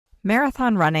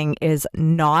Marathon running is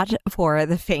not for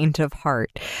the faint of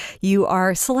heart. You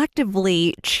are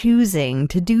selectively choosing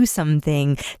to do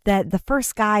something that the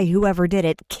first guy who ever did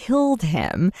it killed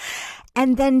him,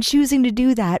 and then choosing to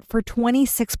do that for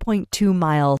 26.2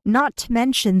 miles, not to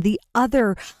mention the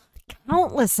other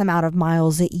countless amount of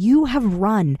miles that you have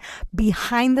run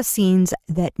behind the scenes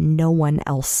that no one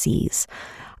else sees.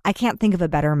 I can't think of a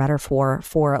better metaphor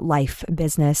for life,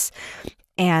 business,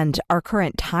 and our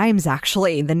current times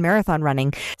actually than marathon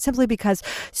running, simply because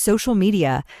social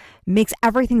media makes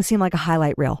everything seem like a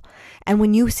highlight reel. And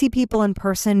when you see people in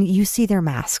person, you see their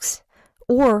masks.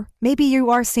 Or maybe you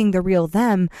are seeing the real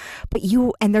them,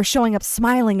 and they're showing up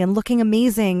smiling and looking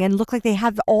amazing and look like they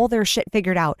have all their shit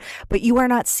figured out. But you are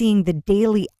not seeing the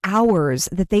daily hours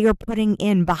that they are putting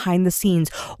in behind the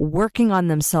scenes, working on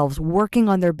themselves, working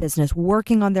on their business,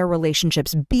 working on their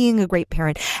relationships, being a great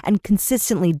parent, and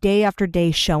consistently day after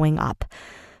day showing up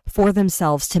for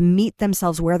themselves to meet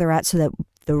themselves where they're at so that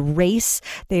the race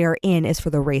they are in is for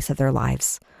the race of their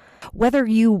lives. Whether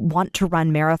you want to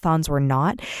run marathons or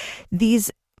not,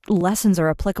 these lessons are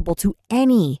applicable to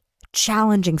any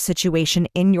challenging situation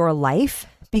in your life,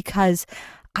 because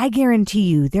I guarantee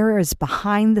you there is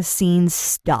behind the scenes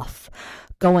stuff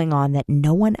going on that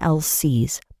no one else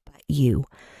sees but you.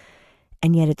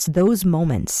 And yet it's those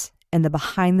moments in the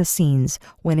behind the scenes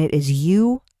when it is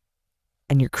you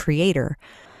and your creator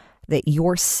that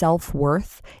your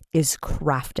self-worth is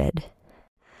crafted.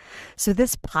 So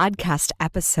this podcast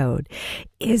episode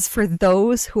is for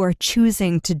those who are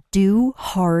choosing to do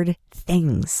hard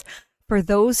things, for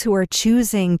those who are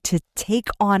choosing to take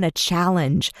on a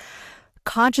challenge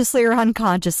consciously or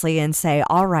unconsciously and say,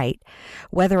 all right,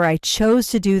 whether I chose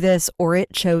to do this or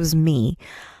it chose me,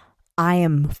 I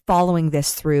am following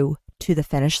this through to the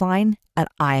finish line, and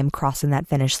I am crossing that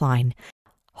finish line.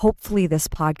 Hopefully this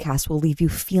podcast will leave you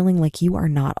feeling like you are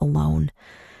not alone,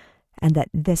 and that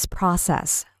this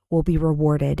process will be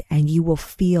rewarded and you will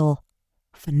feel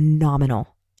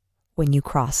phenomenal when you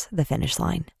cross the finish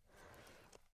line.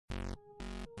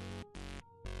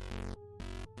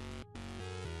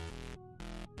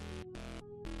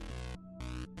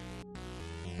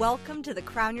 Welcome to the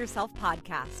Crown Yourself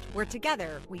podcast, where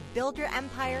together we build your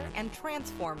empire and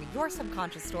transform your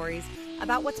subconscious stories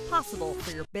about what's possible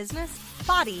for your business,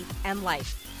 body, and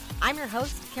life. I'm your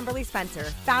host, Kimberly Spencer,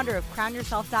 founder of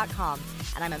CrownYourself.com,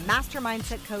 and I'm a master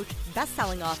mindset coach,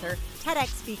 best-selling author, TEDx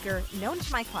speaker, known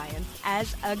to my clients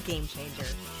as a game changer.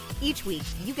 Each week,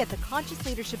 you get the conscious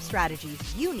leadership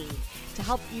strategies you need to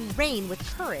help you reign with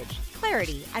courage,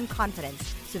 clarity, and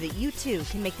confidence so that you too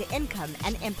can make the income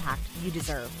and impact you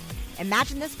deserve.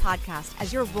 Imagine this podcast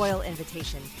as your royal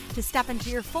invitation to step into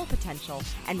your full potential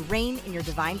and reign in your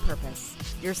divine purpose.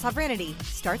 Your sovereignty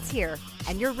starts here,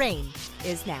 and your reign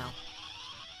is now.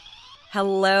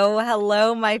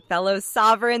 Hello, my fellow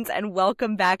sovereigns, and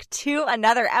welcome back to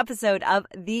another episode of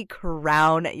the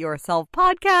Crown Yourself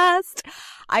podcast.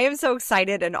 I am so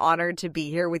excited and honored to be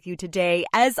here with you today,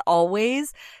 as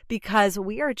always, because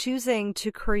we are choosing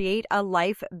to create a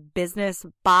life, business,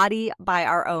 body by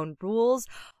our own rules,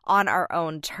 on our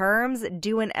own terms,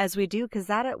 doing as we do, because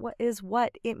that is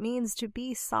what it means to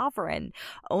be sovereign,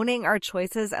 owning our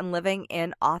choices and living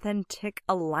in authentic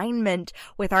alignment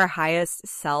with our highest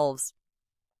selves.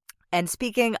 And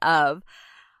speaking of,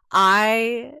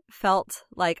 I felt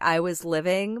like I was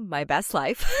living my best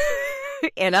life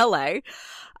in LA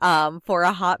for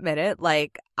a hot minute.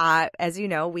 As you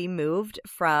know, we moved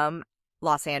from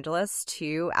Los Angeles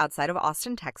to outside of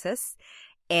Austin, Texas,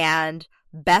 and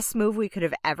best move we could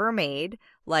have ever made.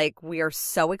 Like, we are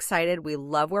so excited. We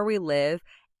love where we live.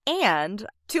 And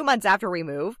 2 months after we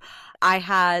move, I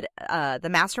had the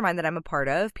mastermind that I'm a part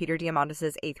of, Peter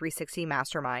Diamandis' A360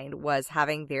 mastermind, was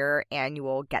having their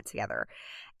annual get-together.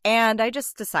 And I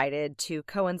just decided to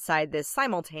coincide this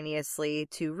simultaneously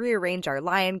to rearrange our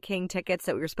Lion King tickets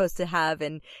that we were supposed to have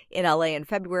in LA in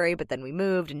February, but then we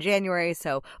moved in January,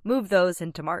 so moved those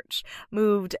into March.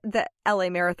 Moved the LA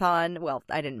Marathon. Well,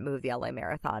 I didn't move the LA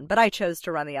Marathon, but I chose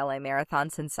to run the LA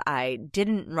Marathon since I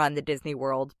didn't run the Disney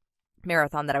World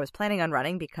Marathon that I was planning on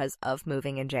running because of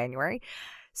moving in January.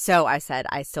 So I said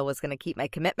I still was going to keep my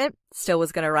commitment, still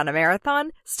was going to run a marathon,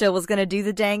 still was going to do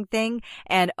the dang thing.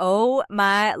 And oh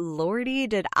my lordy,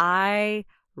 did I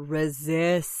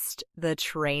resist the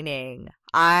training.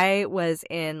 I was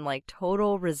in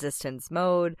total resistance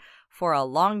mode for a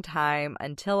long time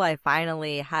until I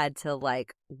finally had to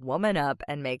woman up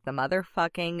and make the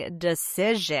motherfucking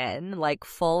decision,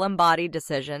 full embodied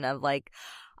decision of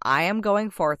I am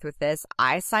going forth with this.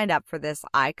 I signed up for this.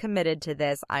 I committed to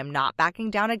this. I'm not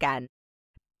backing down again.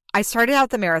 I started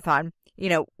out the marathon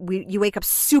you wake up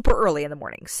super early in the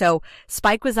morning. So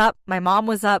Spike was up, my mom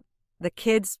was up, the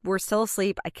kids were still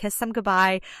asleep. I kissed them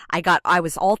goodbye. I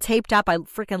was all taped up. I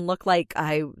freaking looked like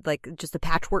just a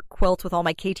patchwork quilt with all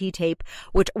my KT tape,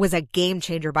 which was a game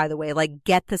changer, by the way. Like,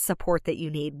 get the support that you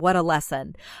need. What a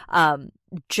lesson.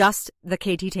 Just the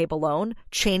KT tape alone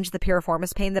changed the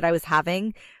piriformis pain that I was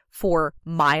having for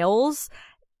miles.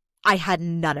 I had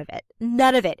none of it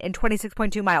in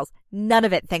 26.2 miles. None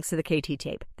of it thanks to the KT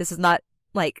tape. This is not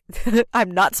like,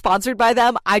 I'm not sponsored by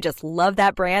them. I just love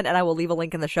that brand, and I will leave a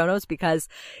link in the show notes, because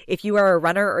if you are a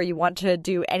runner or you want to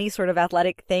do any sort of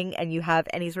athletic thing and you have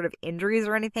any sort of injuries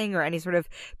or anything or any sort of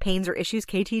pains or issues,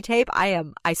 KT tape,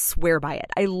 I swear by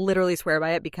it. I literally swear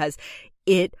by it, because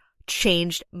it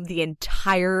changed the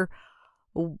entire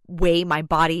way my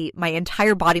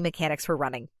entire body mechanics for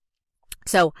running.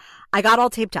 So I got all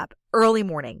taped up early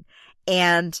morning,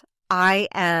 and I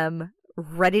am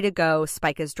ready to go.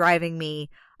 Spike is driving me.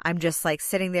 I'm just like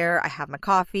sitting there. I have my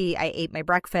coffee. I ate my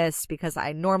breakfast, because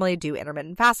I normally do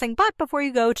intermittent fasting. But before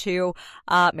you go to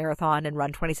a marathon and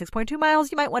run 26.2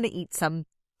 miles, you might want to eat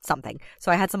something.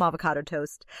 So I had some avocado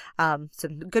toast,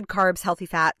 some good carbs, healthy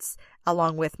fats,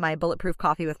 along with my bulletproof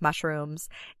coffee with mushrooms.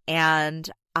 And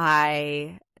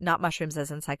not mushrooms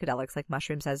as in psychedelics, like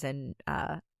mushrooms as in,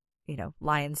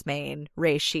 lion's mane,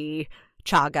 reishi,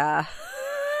 chaga,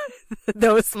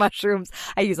 those mushrooms.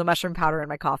 I use a mushroom powder in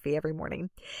my coffee every morning.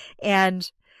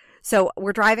 And so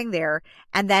we're driving there.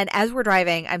 And then as we're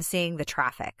driving, I'm seeing the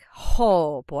traffic.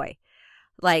 Oh boy.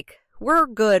 Like, we're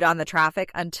good on the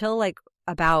traffic until like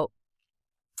about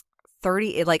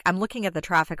 30, like I'm looking at the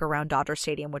traffic around Dodger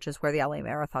Stadium, which is where the LA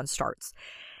Marathon starts.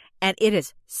 And it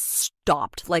is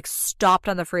stopped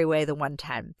on the freeway, the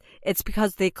 110. It's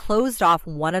because they closed off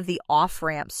one of the off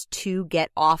ramps to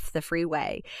get off the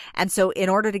freeway. And so in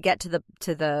order to get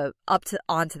onto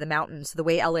the mountains, the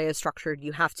way LA is structured,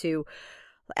 you have to,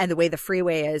 and the way the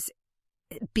freeway is,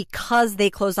 because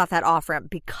they closed off that off ramp,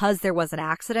 because there was an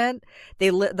accident,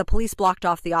 the police blocked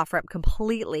off the off ramp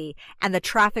completely, and the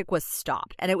traffic was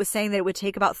stopped. And it was saying that it would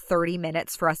take about 30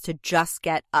 minutes for us to just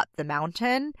get up the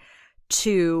mountain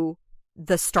to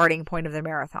the starting point of the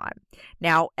marathon.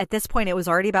 Now, at this point, it was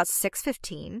already about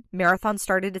 6:15. Marathon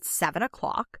started at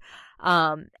 7:00.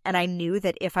 And I knew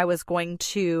that if I was going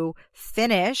to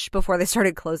finish before they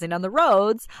started closing down the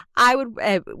roads, I would,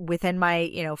 within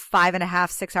my, 5.5,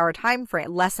 6 hour time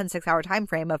frame, less than 6 hour time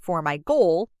frame for my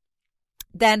goal,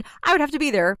 then I would have to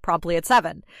be there promptly at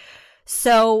 7.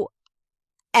 So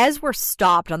as we're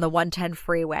stopped on the 110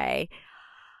 freeway,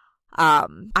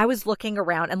 I was looking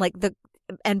around,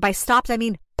 and by stopped, I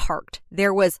mean parked.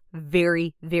 There was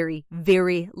very, very,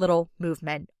 very little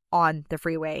movement on the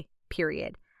freeway,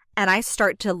 period. And I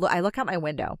look out my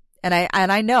window, and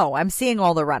I know I'm seeing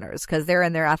all the runners, because they're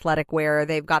in their athletic wear.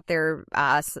 They've got their,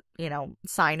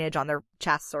 signage on their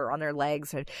chests or on their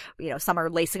legs, or, some are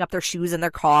lacing up their shoes in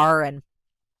their car. And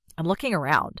I'm looking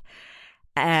around,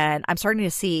 and I'm starting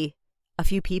to see a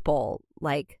few people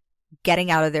like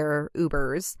getting out of their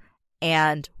Ubers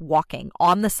and walking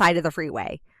on the side of the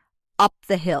freeway up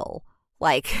the hill,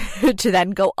 like to then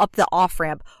go up the off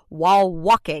ramp while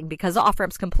walking, because the off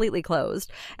ramp's completely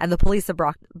closed and the police have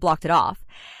blocked it off.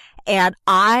 And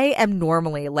I am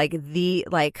normally I'm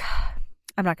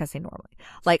not going to say normally,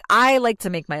 like, I like to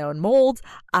make my own mold.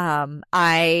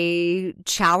 I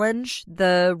challenge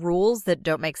the rules that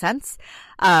don't make sense.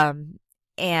 And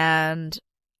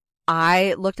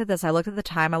I looked at this, I looked at the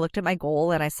time, I looked at my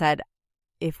goal, and I said,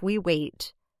 if we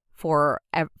wait for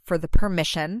the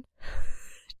permission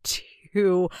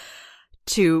to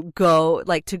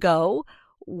go,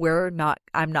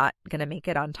 I'm not going to make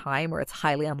it on time, or it's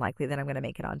highly unlikely that I'm going to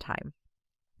make it on time.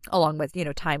 Along with,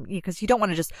 time, because you don't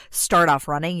want to just start off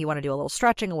running. You want to do a little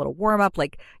stretching, a little warm up.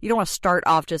 Like, you don't want to start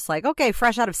off just like, okay,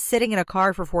 fresh out of sitting in a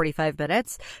car for 45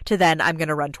 minutes to then I'm going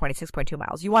to run 26.2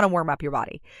 miles. You want to warm up your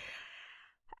body.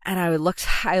 And I looked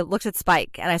at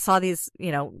Spike, and I saw these,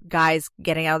 guys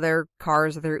getting out of their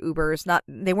cars or their Ubers.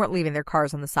 They weren't leaving their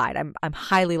cars on the side. I'm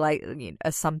highly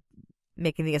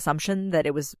making the assumption that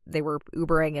they were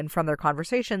Ubering, and from their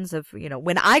conversations of,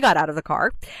 when I got out of the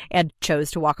car and chose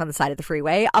to walk on the side of the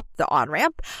freeway up the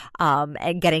on-ramp,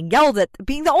 and getting yelled at,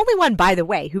 being the only one, by the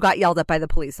way, who got yelled at by the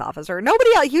police officer.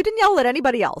 Nobody else, you didn't yell at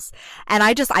anybody else. And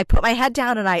I put my head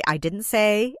down, and I didn't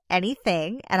say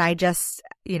anything. And I just,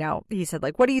 he said,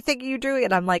 like, what do you think you're doing?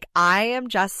 And I'm like, I am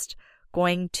just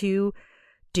going to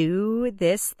do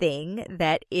this thing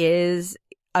that is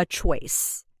a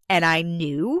choice. And I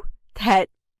knew that,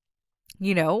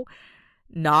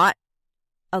 not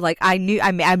like, I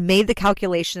made the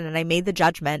calculation, and I made the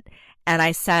judgment, and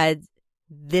I said,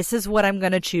 this is what I'm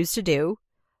going to choose to do.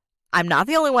 I'm not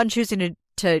the only one choosing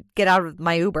to get out of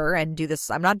my Uber and do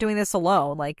this. I'm not doing this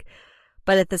alone. Like,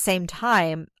 but at the same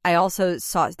time, I also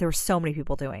saw there were so many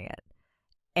people doing it.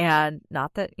 And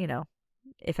not that,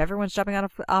 if everyone's jumping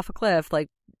off a cliff, like,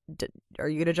 are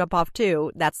you going to jump off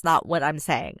too? That's not what I'm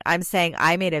saying. I'm saying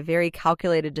I made a very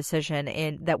calculated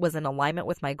decision that was in alignment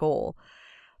with my goal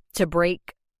to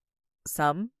break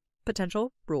some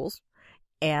potential rules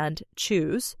and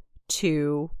choose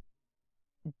to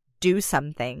do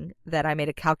something that I made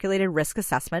a calculated risk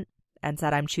assessment and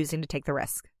said I'm choosing to take the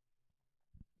risk.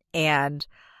 And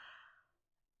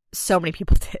so many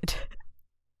people did.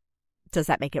 Does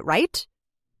that make it right?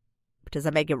 Does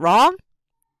that make it wrong?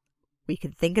 We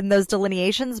can think in those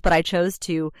delineations, but I chose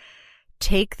to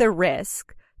take the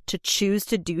risk to choose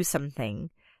to do something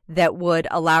that would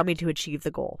allow me to achieve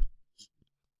the goal.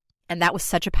 And that was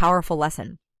such a powerful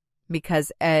lesson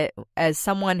because as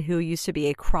someone who used to be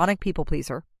a chronic people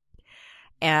pleaser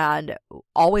and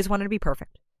always wanted to be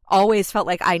perfect, always felt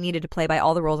like I needed to play by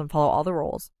all the rules and follow all the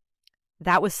rules,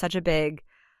 that was such a big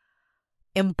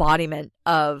embodiment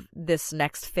of this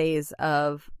next phase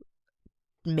of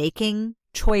making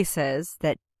choices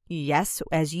that, yes,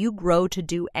 as you grow to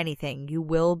do anything, you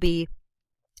will be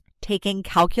taking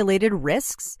calculated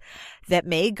risks that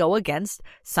may go against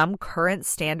some current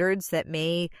standards, that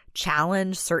may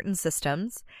challenge certain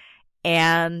systems,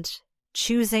 and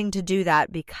choosing to do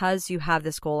that because you have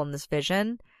this goal and this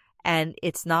vision, and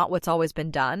it's not what's always been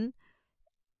done,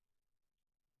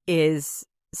 is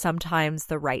sometimes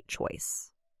the right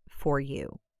choice for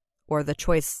you, or the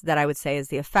choice that I would say is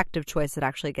the effective choice that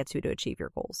actually gets you to achieve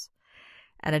your goals.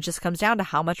 And it just comes down to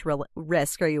how much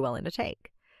risk are you willing to take.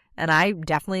 And I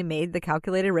definitely made the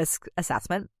calculated risk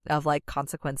assessment of like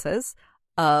consequences,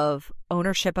 of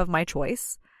ownership of my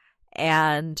choice.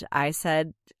 And I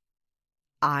said,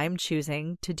 I'm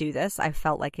choosing to do this. I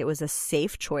felt like it was a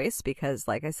safe choice because,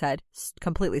 like I said,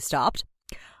 completely stopped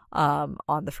on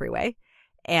the freeway.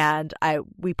 And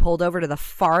we pulled over to the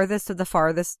farthest of the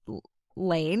farthest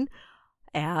lane,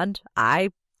 and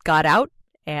I got out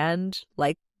and,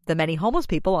 like the many homeless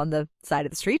people on the side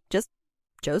of the street, just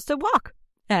chose to walk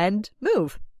and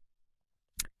move.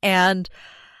 And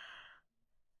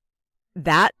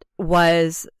that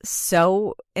was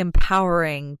so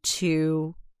empowering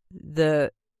to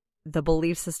the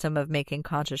belief system of making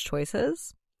conscious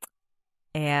choices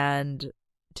and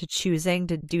to choosing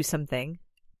to do something.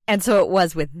 And so it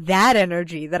was with that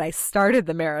energy that I started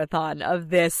the marathon of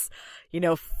this,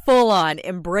 full on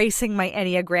embracing my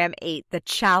Enneagram 8, the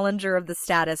challenger of the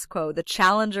status quo, the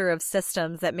challenger of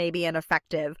systems that may be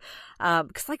ineffective.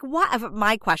 Because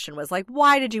my question was like,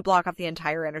 why did you block off the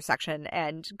entire intersection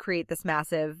and create this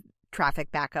massive traffic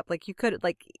backup? Like you could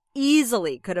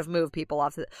easily could have moved people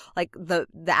off the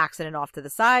accident off to the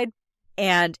side.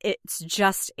 And it's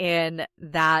just in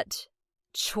that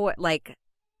choice,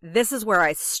 this is where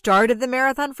I started the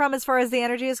marathon from as far as the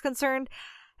energy is concerned.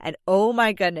 And oh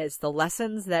my goodness, the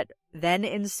lessons that then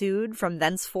ensued from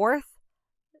thenceforth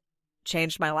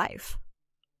changed my life.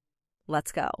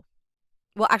 Let's go.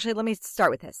 Well, actually, let me start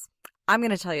with this. I'm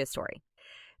going to tell you a story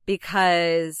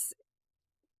because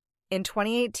in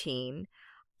 2018,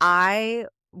 I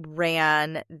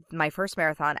ran my first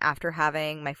marathon after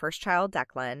having my first child,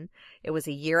 Declan. It was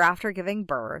a year after giving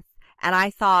birth. And I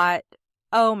thought,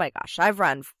 oh my gosh, I've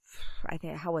run, I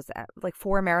think, how was that? Like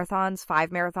 5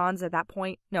 marathons at that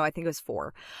point. No, I think it was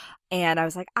 4. And I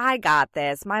was like, I got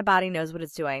this. My body knows what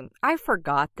it's doing. I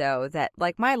forgot though that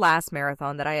my last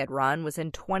marathon that I had run was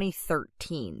in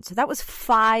 2013. So that was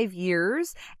 5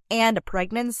 years and a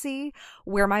pregnancy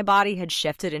where my body had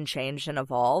shifted and changed and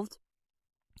evolved.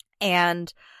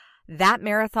 And that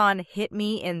marathon hit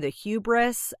me in the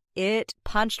hubris. It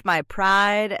punched my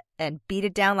pride and beat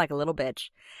it down like a little bitch.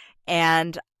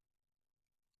 And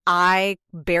I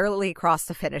barely crossed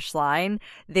the finish line.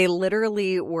 They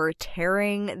literally were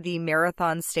tearing the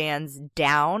marathon stands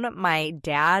down. My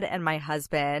dad and my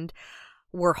husband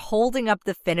were holding up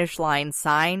the finish line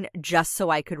sign just so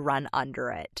I could run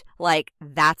under it.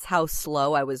 That's how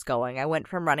slow I was going. I went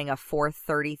from running a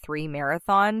 4:33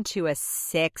 marathon to a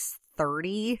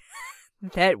 6:30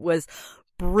 that was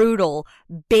brutal,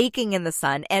 baking in the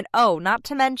sun. And not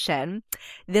to mention,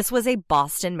 this was a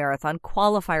Boston Marathon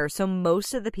qualifier. So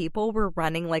most of the people were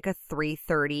running like a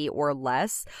 3:30 or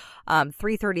less,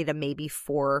 3:30 to maybe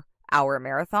 4-hour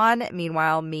marathon.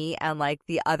 Meanwhile, me and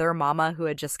the other mama who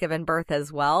had just given birth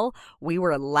as well, we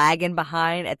were lagging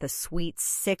behind at the sweet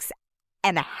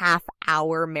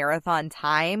 6.5-hour marathon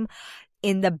time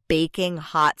in the baking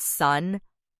hot sun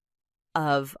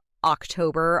of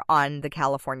October on the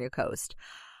California coast.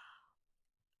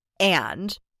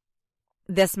 And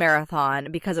this marathon,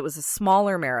 because it was a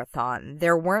smaller marathon,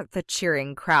 there weren't the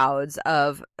cheering crowds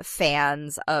of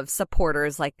fans, of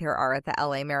supporters like there are at the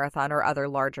LA Marathon or other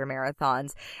larger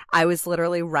marathons. I was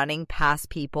literally running past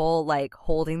people like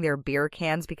holding their beer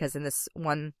cans, because in this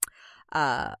one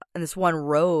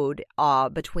road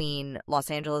between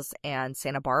Los Angeles and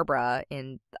Santa Barbara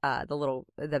in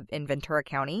in Ventura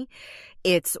County,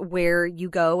 it's where you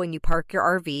go and you park your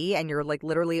RV and you're like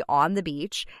literally on the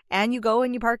beach, and you go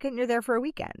and you park it and you're there for a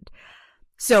weekend.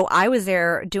 So I was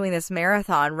there doing this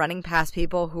marathon, running past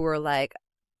people who were like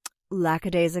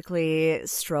lackadaisically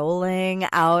strolling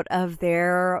out of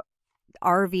their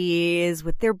RVs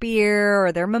with their beer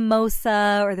or their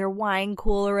mimosa or their wine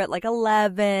cooler at like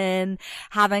 11,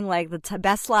 having like the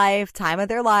best time of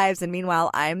their lives. And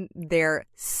meanwhile, I'm there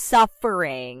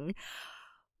suffering,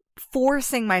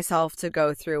 forcing myself to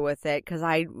go through with it because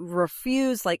I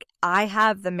refuse. Like, I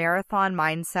have the marathon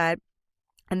mindset,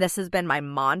 and this has been my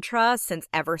mantra since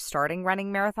ever starting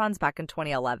running marathons back in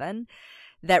 2011,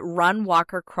 that run,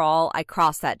 walk, or crawl, I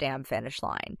cross that damn finish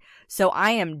line. So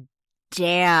I am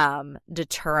damn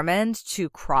determined to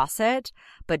cross it,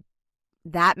 but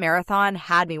that marathon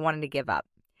had me wanting to give up.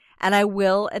 And I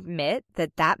will admit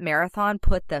that that marathon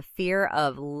put the fear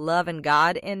of loving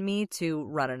God in me to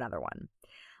run another one.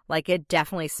 Like, it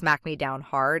definitely smacked me down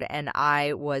hard, and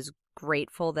I was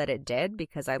grateful that it did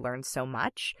because I learned so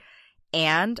much.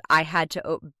 And I had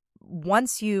to,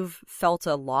 once you've felt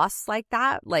a loss like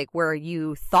that, like where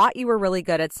you thought you were really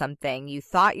good at something, you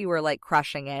thought you were like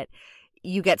crushing it,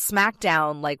 you get smacked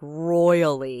down like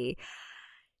royally,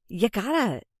 you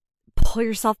gotta pull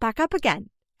yourself back up again.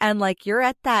 And like, you're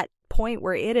at that point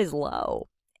where it is low.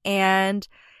 And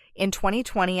in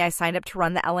 2020, I signed up to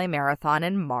run the LA Marathon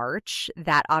in March.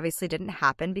 That obviously didn't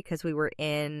happen because we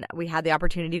had the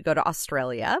opportunity to go to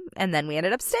Australia, and then we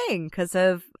ended up staying because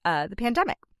of the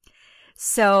pandemic.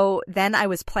 So then I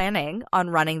was planning on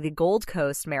running the Gold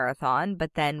Coast Marathon,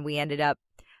 but then we ended up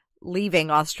leaving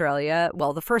Australia.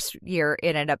 Well, the first year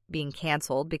it ended up being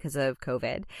canceled because of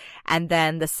COVID. And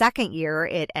then the second year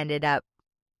it ended up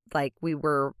like we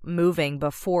were moving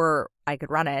before I could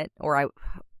run it, or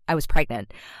I was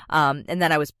pregnant. And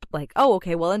then I was like, oh,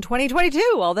 okay, well in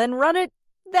 2022, I'll then run it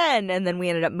then. And then we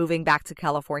ended up moving back to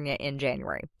California in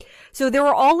January. So there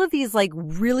were all of these like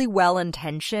really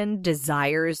well-intentioned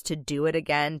desires to do it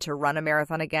again, to run a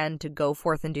marathon again, to go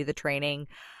forth and do the training.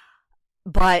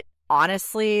 But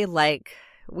honestly, like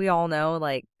we all know,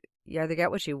 like you either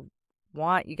get what you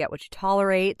want, you get what you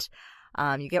tolerate,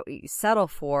 you get what you settle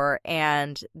for,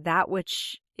 and that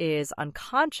which is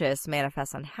unconscious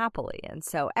manifests unhappily. And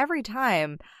so every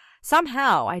time,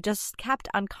 somehow, I just kept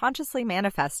unconsciously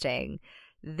manifesting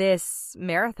this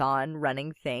marathon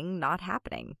running thing not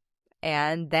happening.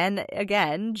 And then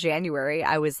again, January,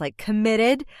 I was like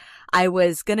committed. I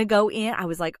was going to go in. I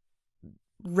was like,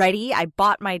 ready. I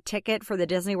bought my ticket for the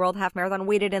Disney World Half Marathon,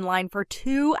 waited in line for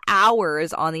 2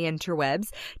 hours on the interwebs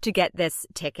to get this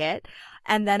ticket.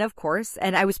 And then, of course,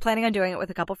 and I was planning on doing it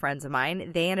with a couple friends of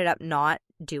mine. They ended up not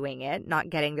doing it, not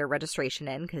getting their registration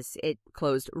in because it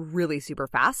closed really super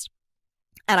fast.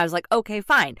 And I was like, okay,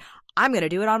 fine. I'm going to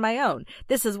do it on my own.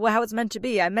 This is how it's meant to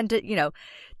be. I meant to,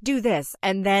 do this.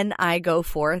 And then I go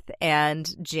forth, and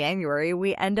January,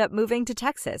 we end up moving to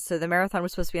Texas. So the marathon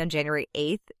was supposed to be on January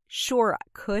 8th. Sure,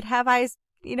 could have I,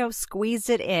 squeezed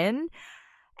it in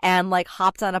and like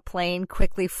hopped on a plane,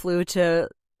 quickly flew to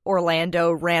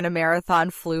Orlando, ran a marathon,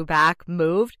 flew back,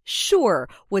 moved? Sure.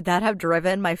 Would that have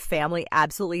driven my family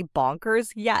absolutely bonkers?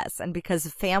 Yes. And because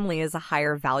family is a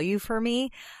higher value for me,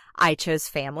 I chose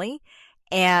family.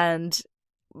 And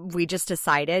we just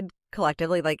decided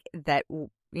collectively like that,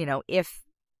 if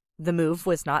the move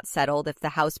was not settled, if the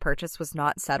house purchase was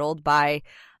not settled by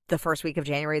the first week of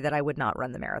January, that I would not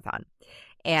run the marathon.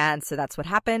 And so that's what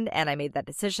happened. And I made that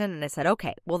decision, and I said,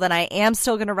 okay, well then I am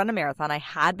still going to run a marathon. I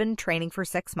had been training for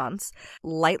 6 months,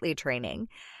 lightly training.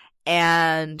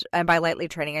 And by lightly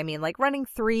training, I mean like running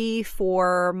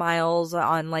 3-4 miles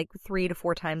on like 3 to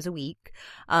 4 times a week,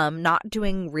 not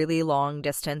doing really long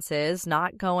distances,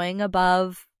 not going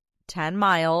above 10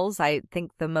 miles. I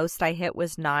think the most I hit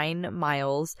was 9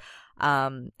 miles.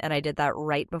 And I did that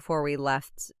right before we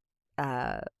left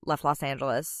Los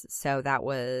Angeles. So that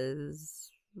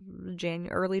was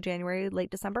early January,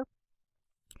 late December.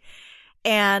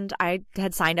 And I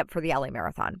had signed up for the LA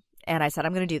Marathon. And I said,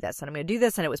 I'm going to do this, and I'm going to do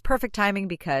this. And it was perfect timing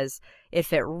because it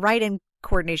fit right in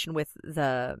coordination with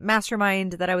the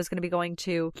mastermind that I was going to be going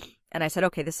to. And I said,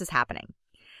 okay, this is happening.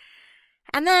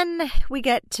 And then we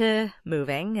get to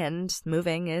moving, and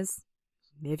moving is,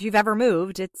 if you've ever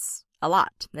moved, it's a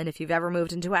lot. And if you've ever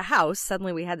moved into a house,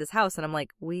 suddenly we had this house and I'm like,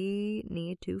 we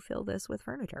need to fill this with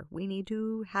furniture. We need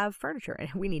to have furniture and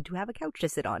we need to have a couch to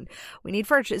sit on. We need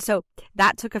furniture. So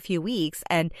that took a few weeks,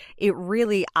 and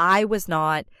I was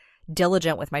not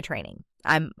diligent with my training.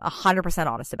 I'm 100%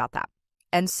 honest about that.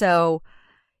 And so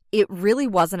it really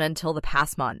wasn't until the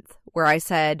past month where I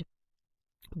said,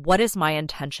 what is my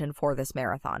intention for this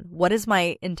marathon? What is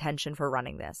my intention for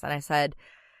running this? And I said,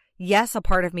 yes, a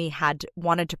part of me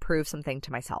wanted to prove something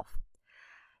to myself,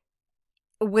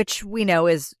 which we know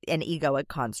is an egoic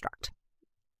construct.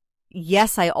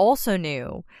 Yes, I also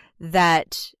knew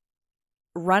that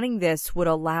running this would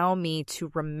allow me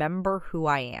to remember who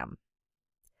I am,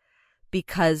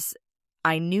 because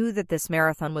I knew that this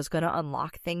marathon was going to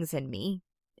unlock things in me,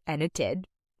 and it did,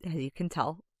 as you can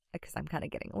tell, because I'm kind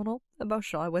of getting a little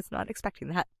emotional. I was not expecting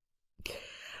that.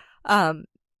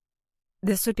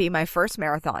 This would be my first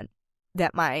marathon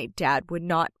that my dad would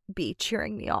not be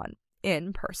cheering me on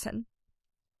in person.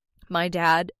 My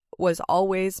dad was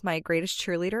always my greatest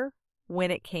cheerleader when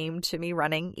it came to me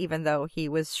running, even though he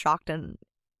was shocked and,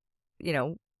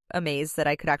 amazed that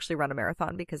I could actually run a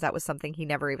marathon, because that was something he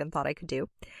never even thought I could do,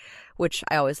 which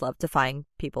I always love defying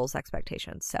people's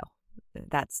expectations. So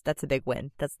that's a big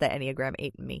win. That's the Enneagram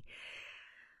 8 in me.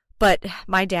 But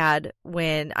my dad,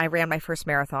 when I ran my first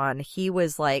marathon, he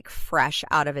was like fresh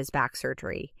out of his back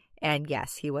surgery. And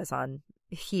yes, he was on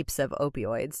heaps of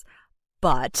opioids.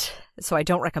 So I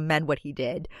don't recommend what he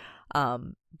did.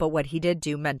 But what he did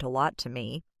do meant a lot to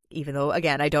me, even though,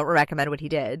 again, I don't recommend what he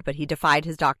did. But he defied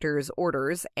his doctor's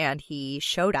orders, and he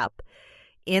showed up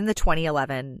in the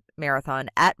 2011 marathon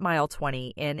at mile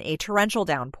 20 in a torrential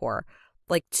downpour,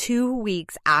 like 2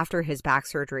 weeks after his back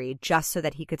surgery, just so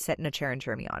that he could sit in a chair and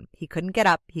cheer me on. He couldn't get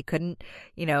up. He couldn't,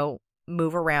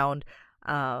 move around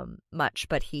much,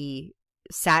 but he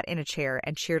sat in a chair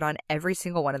and cheered on every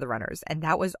single one of the runners. And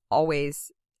that was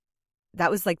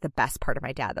like the best part of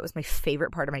my dad. That was my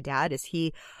favorite part of my dad, is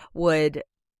he would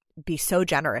be so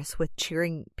generous with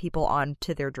cheering people on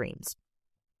to their dreams.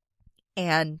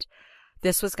 And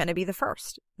this was going to be the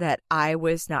first that I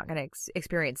was not going to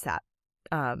experience that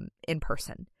in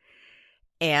person.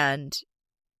 And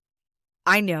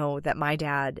I know that my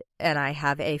dad and I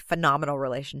have a phenomenal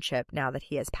relationship now that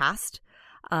he has passed.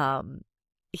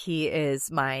 He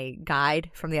is my guide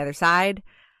from the other side.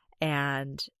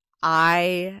 And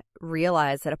I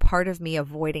realized that a part of me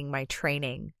avoiding my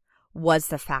training was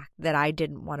the fact that I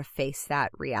didn't want to face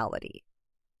that reality.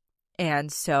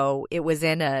 And so it was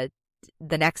the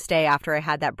next day after I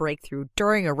had that breakthrough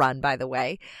during a run, by the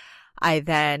way, I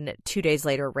then 2 days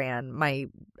later ran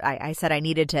I said I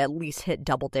needed to at least hit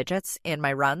double digits in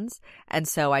my runs. And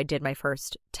so I did my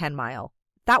first 10 mile.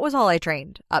 That was all I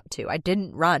trained up to. I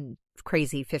didn't run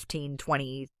crazy 15,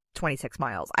 20, 26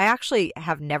 miles. I actually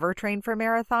have never trained for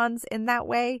marathons in that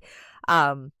way.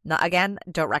 Again,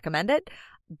 don't recommend it,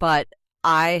 but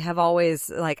I always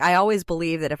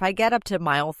believe that if I get up to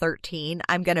mile 13,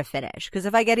 I'm going to finish. Because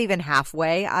if I get even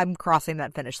halfway, I'm crossing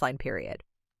that finish line, period.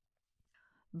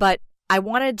 But I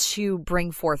wanted to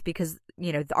bring forth, because,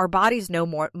 our bodies know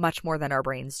much more than our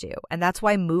brains do. And that's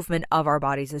why movement of our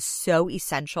bodies is so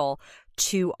essential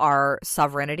to our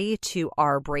sovereignty, to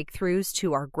our breakthroughs,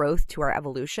 to our growth, to our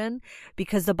evolution,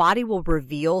 because the body will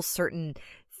reveal certain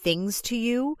things to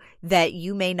you that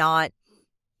you may not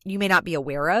be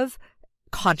aware of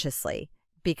consciously,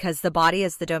 because the body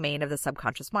is the domain of the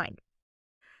subconscious mind.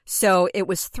 So it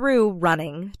was through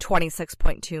running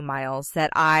 26.2 miles that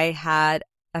I had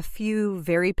a few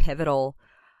very pivotal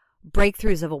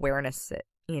breakthroughs of awareness,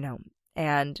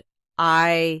 and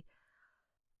my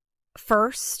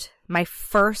first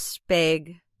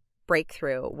big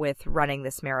breakthrough with running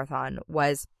this marathon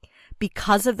was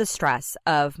because of the stress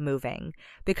of moving,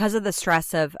 because of the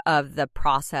stress of the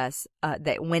process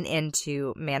that went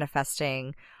into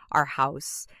manifesting our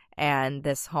house and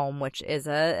this home, which is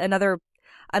another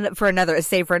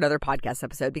podcast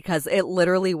episode, because it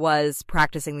literally was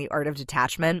practicing the art of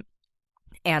detachment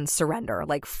and surrender,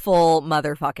 like full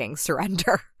motherfucking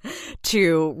surrender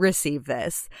to receive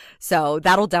this. So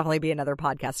that'll definitely be another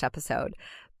podcast episode.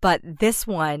 But this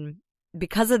one,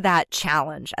 because of that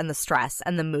challenge and the stress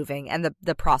and the moving and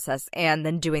the process, and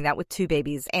then doing that with 2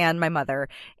 babies and my mother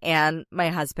and my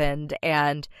husband,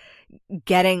 and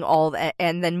getting all that,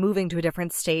 and then moving to a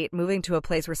different state, moving to a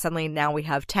place where suddenly now we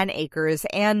have 10 acres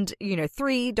and,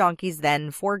 3 donkeys, then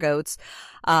 4 goats,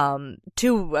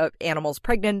 2 animals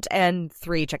pregnant and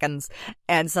 3 chickens.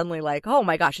 And suddenly oh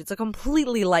my gosh, it's a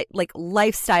completely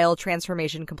lifestyle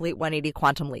transformation, complete 180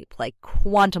 quantum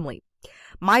leap.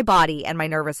 my body and my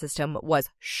nervous system was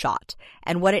shot,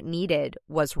 and what it needed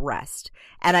was rest.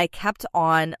 And I kept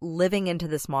on living into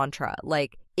this mantra,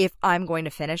 like, if I'm going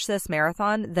to finish this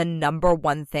marathon, the number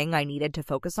one thing I needed to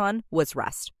focus on was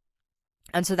rest.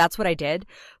 And so that's what I did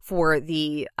for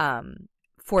the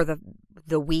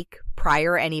week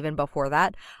prior, and even before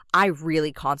that. I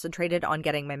really concentrated on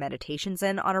getting my meditations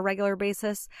in on a regular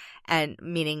basis, and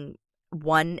meaning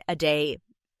 1 a day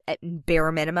at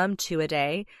bare minimum, 2 a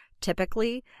day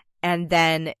typically, and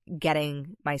then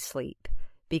getting my sleep,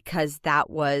 because that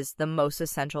was the most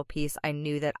essential piece. I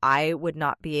knew that I would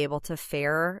not be able to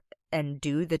fare and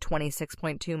do the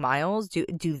 26.2 miles,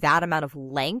 do that amount of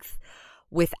length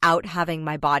without having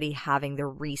my body having the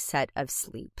reset of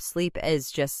sleep. Sleep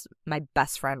is just my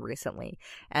best friend recently.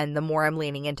 And the more I'm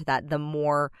leaning into that, the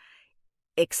more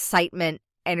excitement,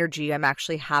 energy I'm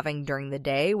actually having during the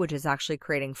day, which is actually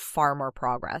creating far more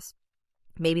progress.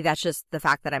 Maybe that's just the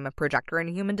fact that I'm a projector in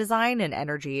human design, and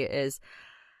energy is,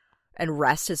 and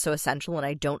rest is so essential, and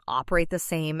I don't operate the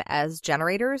same as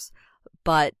generators.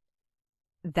 But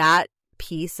that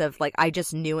piece of, like, I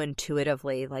just knew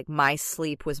intuitively, like, my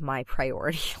sleep was my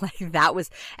priority. Like, that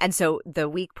was, and so the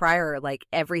week prior, like,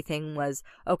 everything was,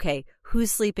 okay,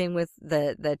 who's sleeping with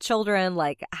the children?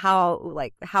 Like, how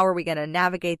are we going to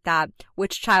navigate that?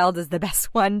 Which child is the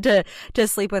best one to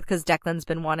sleep with? Because Declan's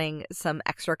been wanting some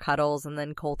extra cuddles. And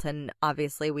then Colton,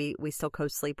 obviously we still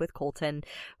co-sleep with Colton.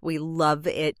 We love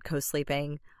it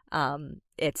co-sleeping.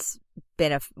 It's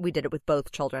been we did it with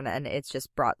both children, and it's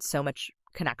just brought so much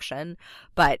connection,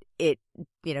 but it,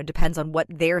 depends on what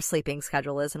their sleeping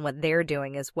schedule is and what they're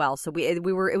doing as well. So it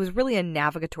was really a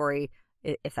navigatory,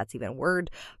 if that's even a word,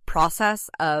 process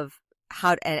of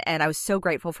how, and I was so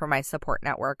grateful for my support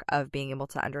network of being able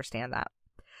to understand that.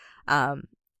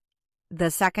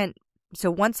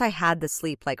 So once I had the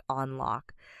sleep like on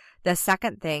lock, the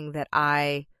second thing that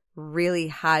I really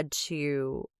had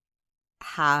to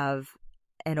have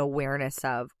an awareness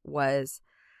of was,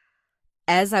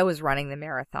 as I was running the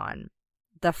marathon,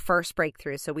 the first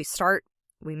breakthrough. So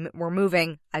we're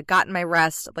moving. I've gotten my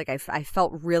rest. Like, I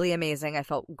felt really amazing. I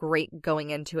felt great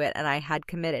going into it, and I had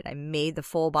committed. I made the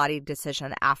full body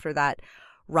decision after that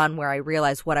run, where I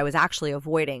realized what I was actually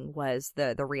avoiding was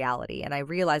the reality. And I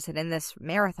realized that in this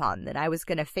marathon that I was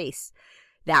going to face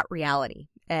that reality,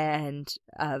 and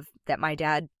that my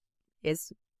dad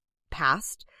is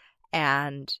passed,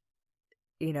 and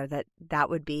that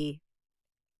would be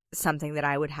something that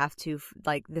I would have to,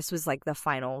 like, this was like the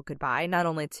final goodbye, not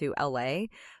only to LA,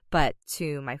 but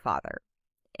to my father.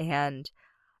 And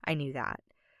I knew that.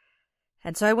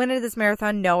 And so I went into this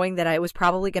marathon knowing that I was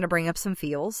probably going to bring up some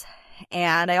feels.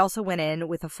 And I also went in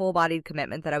with a full-bodied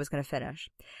commitment that I was going to finish.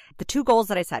 The 2 goals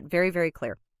that I set, very, very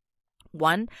clear.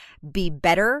 1, be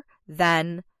better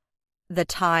than the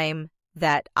time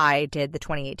that I did the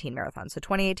 2018 marathon. So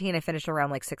 2018, I finished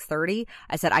around like 6:30.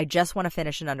 I said, I just want to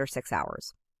finish in under 6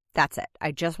 hours. That's it.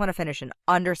 I just want to finish in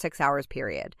under 6 hours,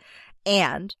 period.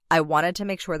 And I wanted to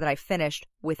make sure that I finished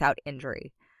without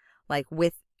injury, like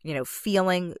with,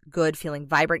 feeling good, feeling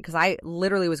vibrant, because I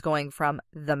literally was going from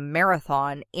the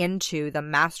marathon into the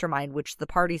mastermind, which the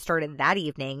party started that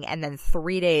evening, and then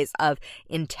 3 days of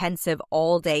intensive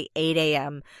all day, 8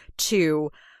 a.m.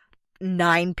 to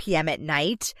 9 p.m. at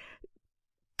night,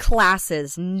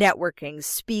 classes, networking,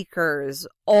 speakers,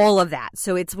 all of that.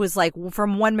 So it was like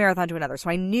from one marathon to another. So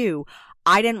I knew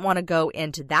I didn't want to go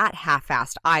into that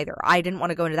half-assed either. I didn't want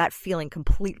to go into that feeling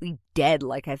completely dead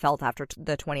like I felt after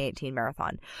the 2018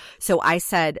 marathon. So I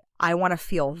said, I want to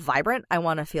feel vibrant. I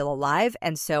want to feel alive.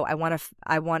 And so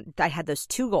I had those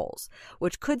 2 goals,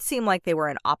 which could seem like they were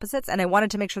in opposites. And I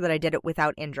wanted to make sure that I did it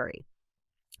without injury.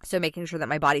 So making sure that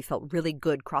my body felt really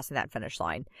good crossing that finish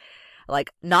line.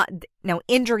 Like, now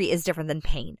injury is different than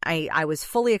pain. I was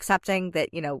fully accepting that,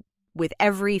 with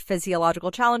every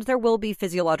physiological challenge, there will be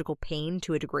physiological pain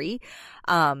to a degree.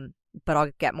 But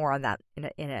I'll get more on that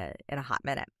in a hot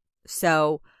minute.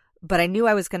 So, but I knew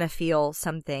I was going to feel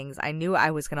some things. I knew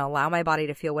I was going to allow my body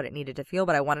to feel what it needed to feel,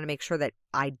 but I wanted to make sure that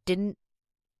I didn't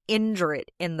injure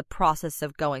it in the process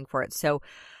of going for it. So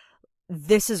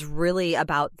this is really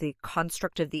about the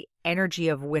construct of the energy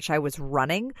of which I was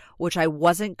running, which I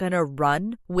wasn't going to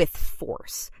run with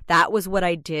force. That was what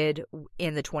I did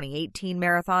in the 2018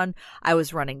 marathon. I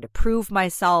was running to prove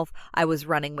myself. I was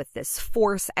running with this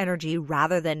force energy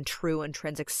rather than true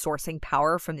intrinsic sourcing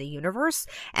power from the universe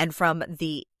and from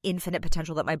the infinite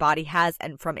potential that my body has,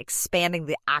 and from expanding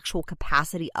the actual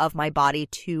capacity of my body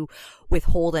to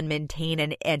withhold and maintain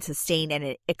and sustain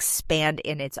and expand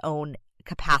in its own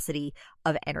capacity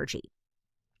of energy.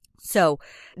 So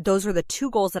those were the 2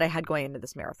 goals that I had going into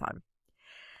this marathon.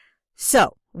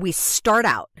 So we start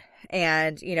out,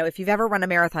 and, you know, if you've ever run a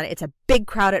marathon, it's a big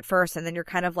crowd at first, and then you're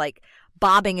kind of like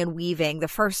bobbing and weaving. I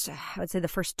would say the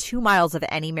first 2 miles of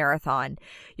any marathon,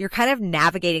 you're kind of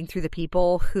navigating through the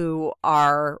people who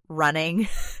are running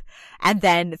and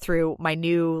then through my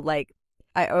new, like,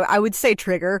 I would say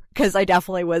trigger, because I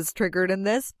definitely was triggered in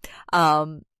this.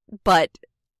 But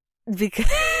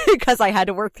because I had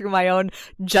to work through my own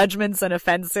judgments and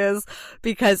offenses,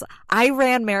 because I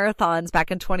ran marathons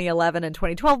back in 2011 and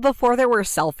 2012 before there were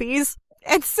selfies.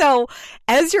 And so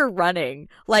as you're running,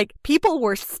 like, people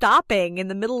were stopping in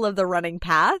the middle of the running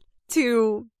path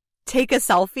to take a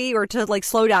selfie or to, like,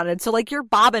 slow down. And so, like, you're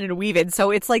bobbing and weaving.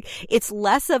 So it's like, it's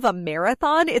less of a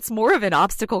marathon. It's more of an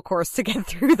obstacle course to get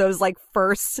through those, like,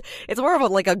 it's more of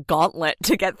a gauntlet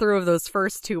to get through of those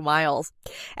first 2 miles.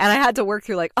 And I had to work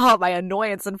through, like, my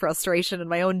annoyance and frustration and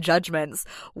my own judgments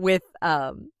with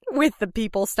the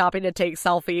people stopping to take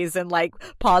selfies and, like,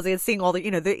 pausing and seeing all the,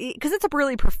 you know, because it's a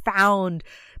really profound,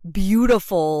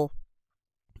 beautiful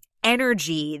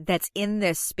energy that's in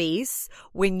this space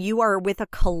when you are with a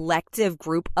collective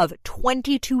group of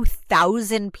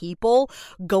 22,000 people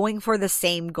going for the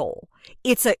same goal.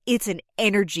 It's an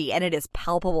energy, and it is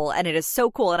palpable, and it is so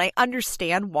cool. And I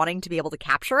understand wanting to be able to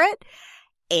capture it,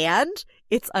 and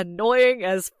it's annoying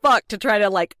as fuck to try to,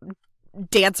 like,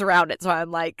 dance around it. So I'm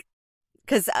like,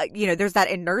 because, you know, there's that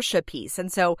inertia piece.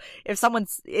 And so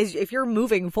if you're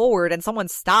moving forward and someone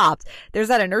stopped, there's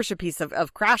that inertia piece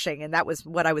of crashing. And that was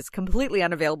what I was completely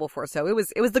unavailable for. So it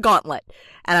was the gauntlet,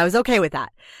 and I was okay with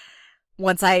that.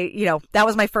 Once that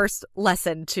was my first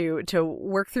lesson to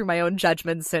work through my own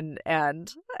judgments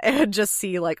and just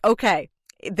see, like, okay,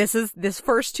 this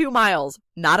first 2 miles,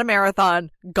 not a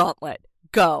marathon, gauntlet,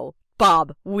 go,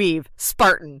 bob, weave,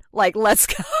 Spartan, like, let's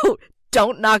go.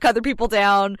 Don't knock other people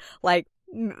down, like,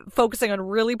 focusing on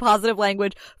really positive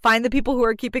language. Find the people who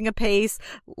are keeping a pace,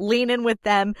 lean in with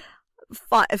them,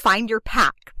 find your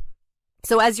pack.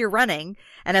 So as you're running,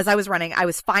 and as I was running, I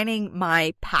was finding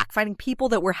my pack, finding people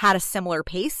that had a similar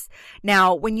pace.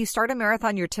 Now, when you start a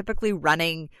marathon, you're typically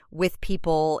running with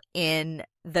people in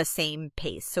the same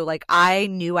pace. So, like, I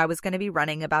knew I was going to be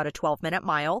running about a 12-minute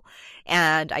mile,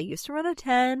 and I used to run a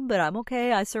 10, but I'm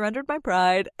okay. I surrendered my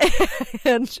pride.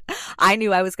 And I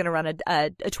knew I was going to run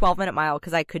a 12-minute mile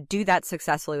because I could do that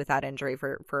successfully without injury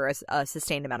for a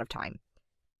sustained amount of time.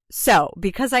 So,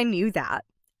 because I knew that,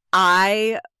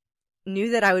 I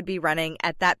knew that I would be running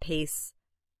at that pace,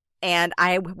 and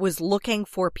I was looking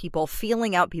for people,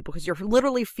 feeling out people, because you're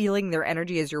literally feeling their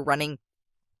energy as you're running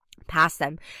past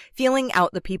them, feeling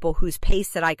out the people whose pace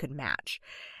that I could match.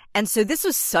 And so this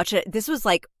was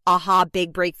like, aha,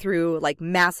 big breakthrough, like,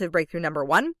 massive breakthrough. Number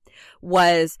one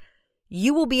was,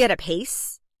 you will be at a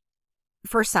pace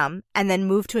for some and then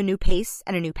move to a new pace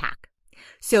and a new pack.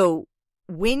 So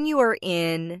when you are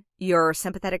in your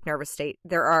sympathetic nervous state,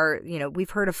 there are, you know, we've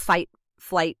heard of fight,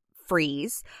 flight,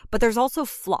 freeze, but there's also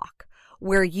flock,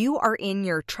 where you are in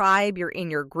your tribe, you're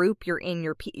in your group,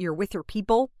 you're with your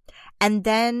people, and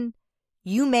then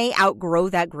you may outgrow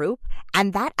that group,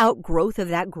 and that outgrowth of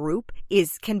that group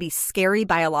can be scary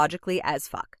biologically as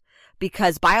fuck.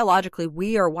 Because biologically,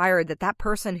 we are wired that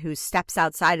person who steps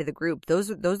outside of the group,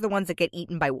 those are the ones that get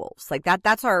eaten by wolves. Like,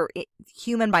 that's our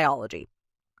human biology.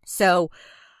 So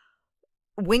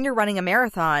when you're running a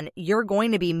marathon, you're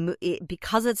going to be,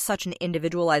 because it's such an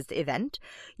individualized event,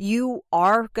 you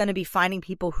are going to be finding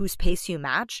people whose pace you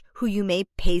match, who you may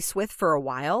pace with for a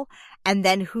while, and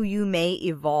then who you may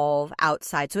evolve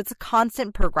outside. So it's a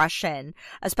constant progression,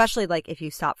 especially, like, if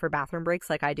you stop for bathroom breaks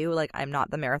like I do. Like, I'm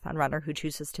not the marathon runner who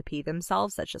chooses to pee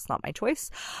themselves. That's just not my choice.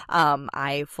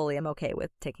 I fully am okay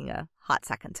with taking a hot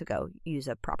second to go use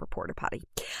a proper porta potty.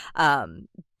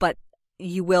 But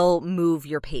you will move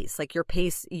your pace, like, your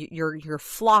pace, your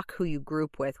flock who you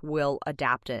group with will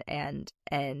adapt it,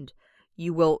 and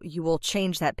you will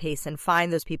change that pace and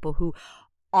find those people who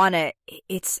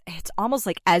it's almost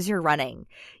like, as you're running,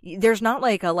 there's not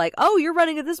like oh, you're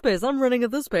running at this pace, I'm running at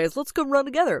this pace, let's go run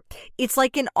together. It's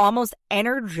like an almost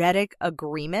energetic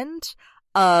agreement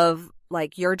of,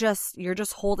 like, you're just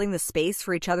holding the space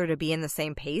for each other to be in the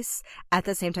same pace at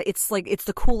the same time. It's like, it's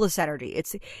the coolest energy.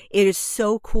 It is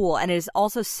so cool. And it is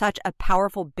also such a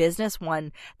powerful business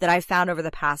one that I've found over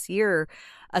the past year,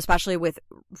 especially with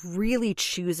really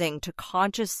choosing to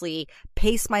consciously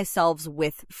pace myself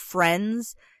with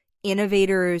friends,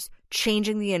 innovators,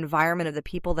 changing the environment of the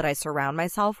people that I surround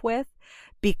myself with,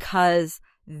 because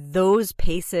those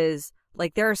paces,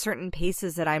 like, there are certain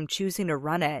paces that I'm choosing to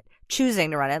run it,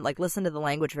 like, listen to the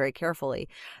language very carefully,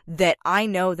 that I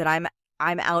know that I'm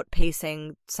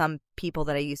outpacing some people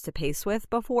that I used to pace with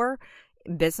before,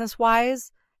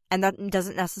 business-wise, And that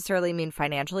doesn't necessarily mean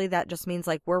financially. That just means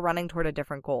like we're running toward a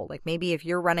different goal. Like maybe if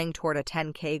you're running toward a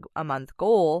 10K a month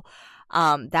goal,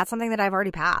 that's something that I've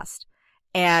already passed.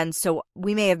 And so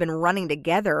we may have been running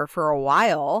together for a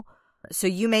while. So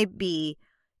you may be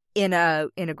in a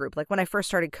group. Like when I first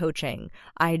started coaching,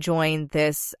 I joined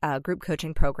this group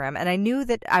coaching program, and I knew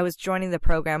that I was joining the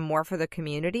program more for the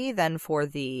community than for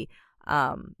the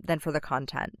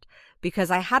content,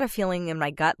 because I had a feeling in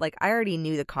my gut, like I already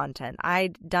knew the content.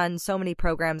 I'd done so many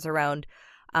programs around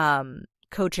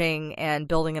coaching and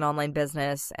building an online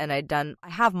business, and I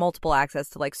have multiple access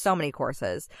to like so many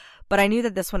courses, but I knew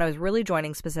that this one I was really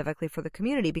joining specifically for the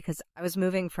community, because I was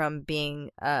moving from being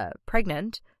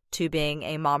pregnant to being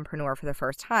a mompreneur for the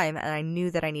first time, and I knew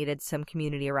that I needed some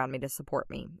community around me to support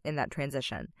me in that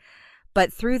transition.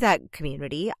 But through that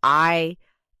community, I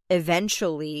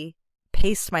eventually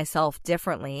paced myself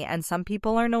differently, and some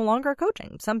people are no longer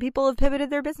coaching. Some people have pivoted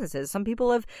their businesses. Some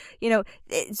people have,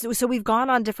 so we've gone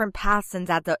on different paths, and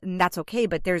that's okay.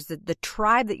 But there's the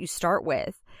tribe that you start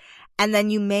with, and then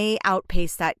you may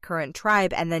outpace that current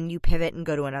tribe, and then you pivot and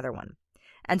go to another one.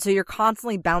 And so you're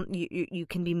constantly bound, you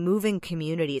can be moving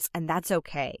communities, and that's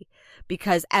okay.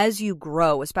 Because as you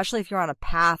grow, especially if you're on a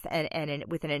path and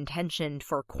with an intention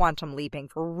for quantum leaping,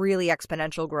 for really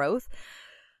exponential growth,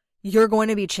 you're going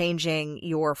to be changing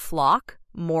your flock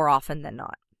more often than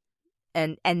not.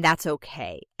 And that's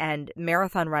okay. And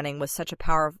marathon running was such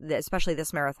a especially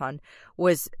this marathon,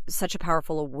 was such a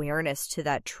powerful awareness to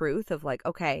that truth of like,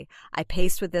 okay, I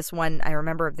paced with this one. I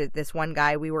remember this one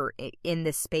guy, we were in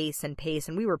this space and pace,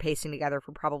 and we were pacing together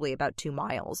for probably about 2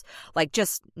 miles, like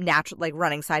just natural, like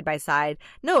running side by side.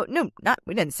 No,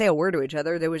 we didn't say a word to each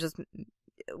other. There was just,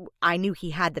 I knew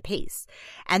he had the pace.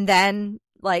 And then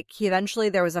like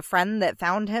there was a friend that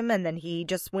found him, and then he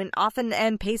just went off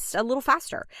and paced a little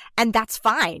faster. And that's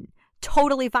fine.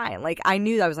 Totally fine. Like I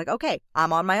knew, I was like, okay,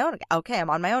 I'm on my own. Okay,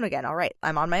 I'm on my own again. All right,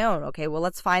 I'm on my own. Okay, well,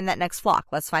 let's find that next flock.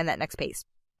 Let's find that next pace.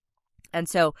 And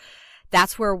so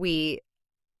that's where we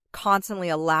constantly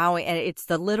allowing, and it's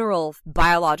the literal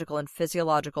biological and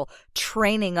physiological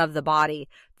training of the body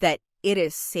that it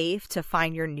is safe to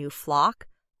find your new flock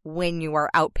when you are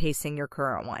outpacing your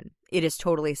current one. It is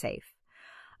totally safe.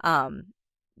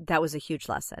 That was a huge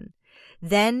lesson.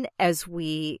 Then as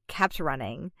we kept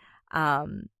running,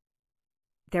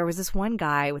 there was this one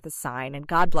guy with a sign, and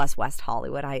God bless West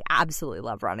Hollywood. I absolutely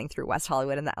love running through West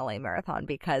Hollywood in the LA Marathon,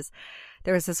 because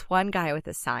there was this one guy with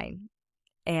a sign,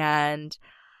 and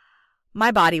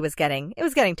my body was getting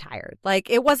tired. Like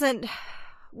it wasn't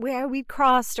where we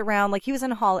crossed around, like he was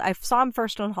in I saw him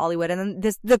first in Hollywood. And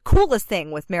then the coolest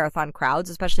thing with marathon crowds,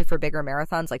 especially for bigger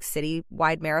marathons, like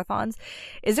city-wide marathons,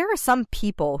 is there are some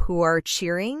people who are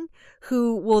cheering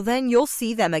who will then you'll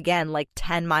see them again like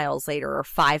 10 miles later or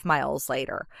 5 miles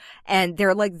later. And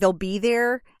they're like, they'll be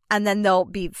there, and then they'll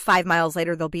be 5 miles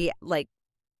later, they'll be like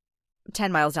 10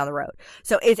 miles down the road.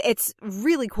 So it's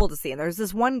really cool to see. And there's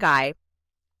this one guy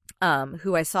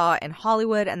who I saw in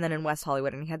Hollywood and then in West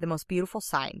Hollywood, and he had the most beautiful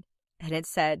sign, and it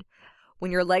said,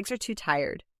 "When your legs are too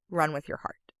tired, run with your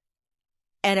heart."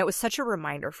 And it was such a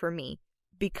reminder for me,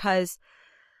 because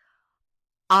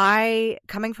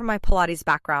coming from my Pilates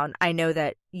background, I know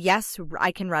that yes,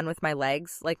 I can run with my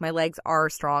legs. Like my legs are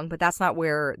strong, but that's not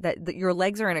where your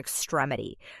legs are an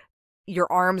extremity. Your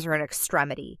arms are an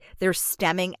extremity. They're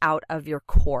stemming out of your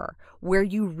core. Where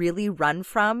you really run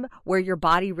from, where your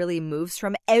body really moves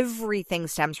from, everything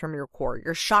stems from your core.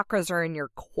 Your chakras are in your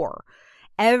core.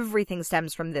 Everything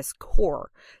stems from this core.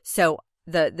 So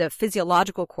the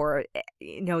physiological core,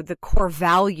 the core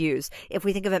values, if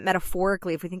we think of it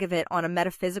metaphorically, if we think of it on a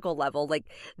metaphysical level, like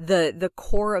the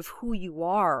core of who you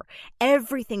are,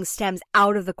 everything stems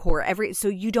out of the core. So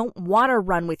you don't want to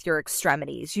run with your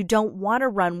extremities. You don't want to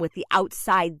run with the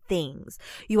outside things.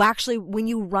 You actually, when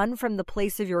you run from the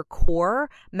place of your core,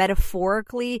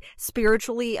 metaphorically,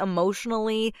 spiritually,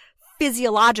 emotionally,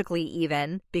 physiologically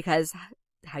even, because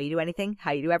how you do anything,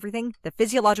 how you do everything, the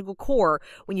physiological core,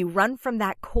 when you run from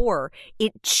that core,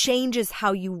 it changes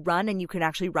how you run, and you can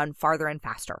actually run farther and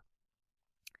faster.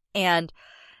 And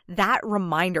that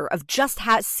reminder of just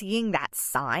seeing that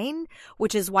sign,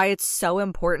 which is why it's so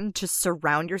important to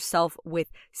surround yourself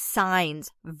with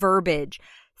signs, verbiage,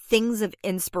 things of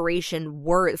inspiration,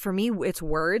 words. For me, it's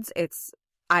words.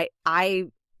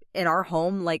 In our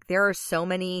home, like there are so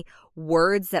many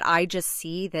words that I just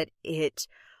see that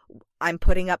I'm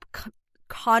putting up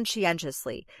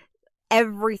conscientiously.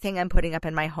 Everything I'm putting up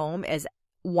in my home is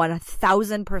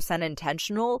 1000%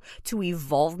 intentional to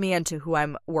evolve me into who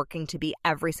I'm working to be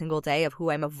every single day, of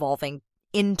who I'm evolving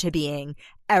into being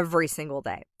every single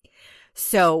day.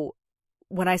 So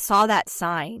when I saw that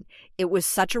sign, it was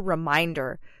such a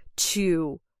reminder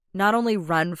to not only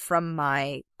run from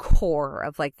my core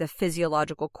of like the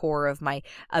physiological core of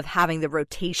having the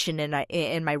rotation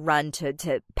in my run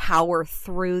to power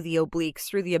through the obliques,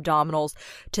 through the abdominals,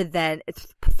 to then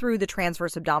through the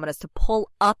transverse abdominis to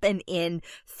pull up and in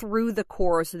through the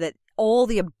core so that all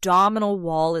the abdominal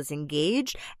wall is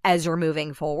engaged as you're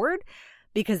moving forward,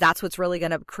 because that's what's really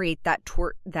going to create that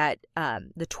torque, the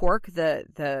torque,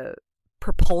 the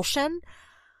propulsion.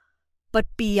 But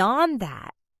beyond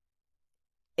that,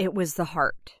 it was the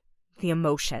heart, the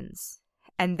emotions.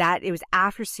 And that it was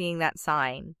after seeing that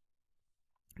sign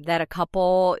that a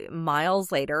couple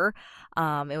miles later,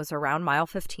 it was around mile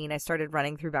 15, I started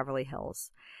running through Beverly Hills.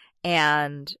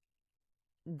 And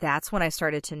that's when I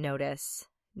started to notice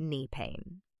knee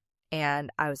pain. And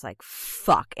I was like,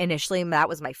 fuck. Initially, that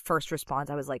was my first response.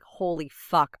 I was like, holy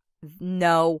fuck.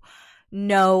 No,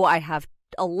 I have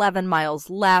 11 miles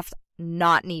left.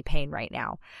 Not knee pain right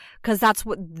now. Because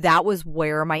that was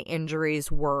where my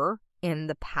injuries were in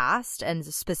the past, and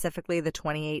specifically the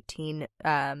 2018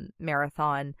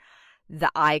 marathon,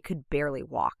 that I could barely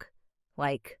walk.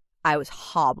 Like, I was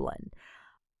hobbling.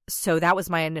 So that was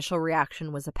my initial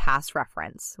reaction, was a past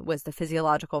reference, was the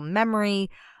physiological memory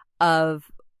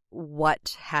of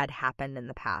what had happened in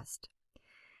the past.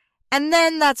 And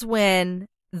then that's when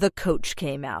the coach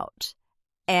came out.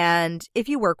 And if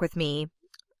you work with me,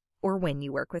 or when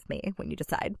you work with me, when you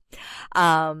decide,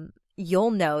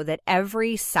 you'll know that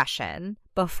every session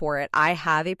before it, I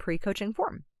have a pre-coaching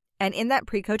form. And in that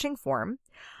pre-coaching form,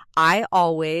 I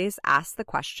always ask the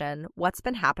question, what's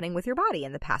been happening with your body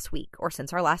in the past week or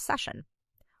since our last session?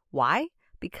 Why?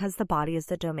 Because the body is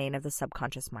the domain of the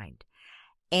subconscious mind.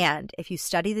 And if you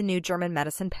study the new German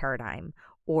medicine paradigm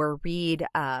or read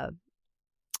The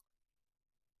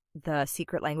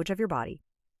Secret Language of Your Body,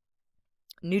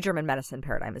 New German medicine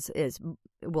paradigm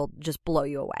will just blow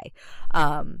you away.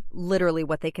 Literally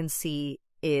what they can see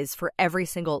is for every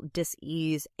single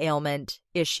dis-ease, ailment,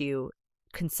 issue,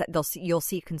 you'll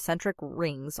see concentric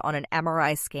rings on an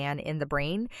MRI scan in the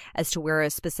brain as to where a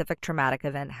specific traumatic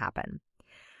event happened.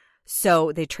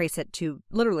 So they trace it to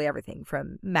literally everything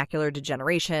from macular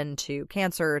degeneration to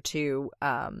cancer to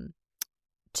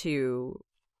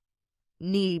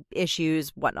knee issues,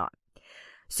 whatnot.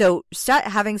 So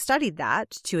having studied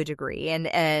that to a degree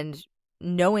and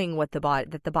knowing what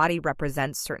that the body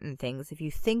represents certain things, if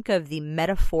you think of the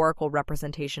metaphorical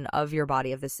representation of your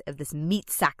body, of this meat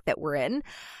sack that we're in,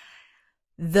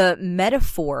 the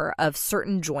metaphor of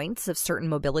certain joints, of certain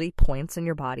mobility points in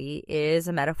your body is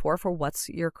a metaphor for what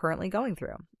you're currently going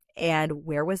through. And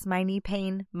where was my knee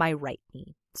pain? My right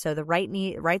knee. So the right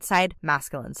knee, right side,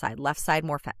 masculine side, left side,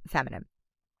 more feminine.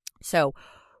 So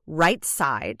right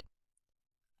side,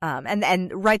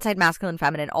 and right side, masculine,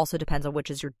 feminine also depends on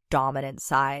which is your dominant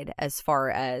side as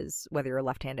far as whether you're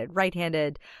left-handed,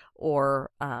 right-handed, or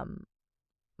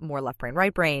more left brain,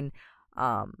 right brain.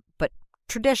 But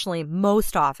traditionally,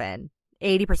 most often,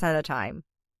 80% of the time,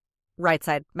 right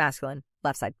side, masculine,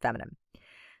 left side, feminine.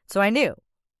 So I knew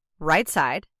right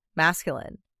side,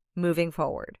 masculine, moving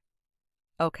forward.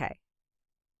 Okay.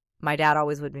 My dad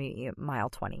always would meet me at mile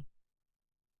 20.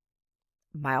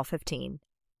 Mile 15.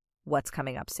 What's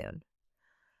coming up soon?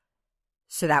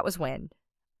 So that was when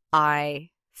I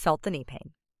felt the knee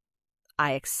pain.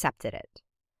 I accepted it.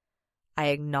 I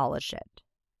acknowledged it.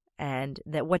 And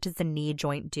that what does the knee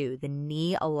joint do? The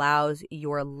knee allows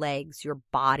your legs, your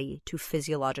body to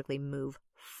physiologically move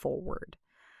forward.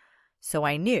 So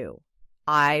I knew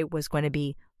I was going to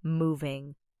be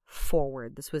moving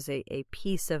forward. This was a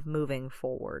piece of moving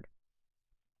forward.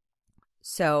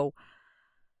 So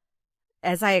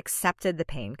as I accepted the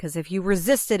pain, because if you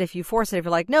resist it, if you force it, if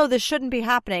you're like, no, this shouldn't be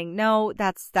happening. No,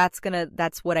 that's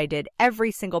what I did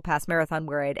every single past marathon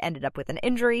where I'd ended up with an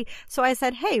injury. So I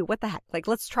said, hey, what the heck? Like,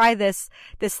 let's try this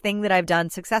thing that I've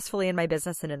done successfully in my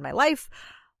business and in my life.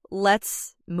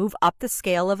 Let's move up the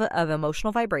scale of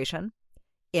emotional vibration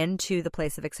into the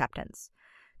place of acceptance.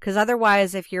 Because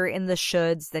otherwise, if you're in the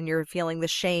shoulds, then you're feeling the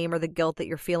shame or the guilt that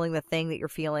you're feeling the thing that you're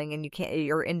feeling, and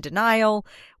you're in denial,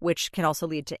 which can also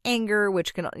lead to anger,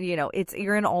 which can,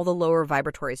 you're in all the lower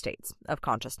vibratory states of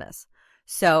consciousness.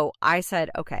 So I said,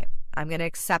 okay, I'm going to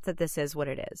accept that this is what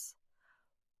it is.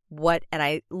 And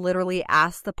I literally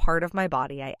asked the part of my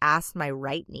body, I asked my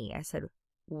right knee, I said,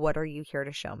 what are you here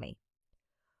to show me?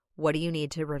 What do you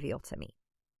need to reveal to me?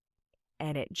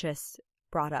 And it just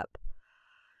brought up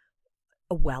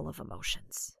a well of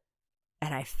emotions,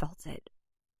 and I felt it,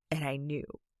 and I knew,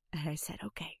 and I said,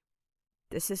 okay,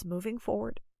 this is moving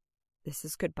forward. This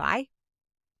is goodbye.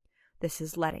 This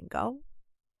is letting go.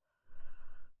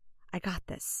 I got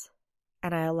this.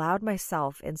 And I allowed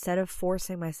myself, instead of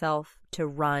forcing myself to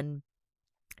run,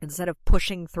 instead of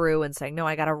pushing through and saying, no,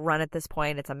 I got to run at this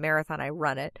point. It's a marathon. I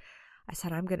run it. I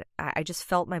said, I just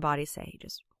felt my body say,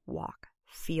 just walk,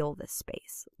 feel this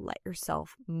space, let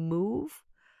yourself move,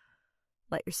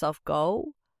 let yourself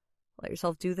go, let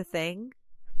yourself do the thing.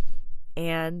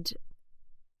 And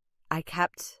I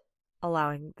kept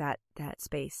allowing that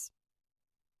space.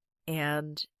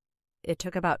 And it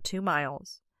took about 2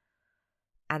 miles.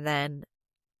 And then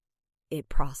it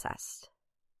processed.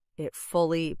 It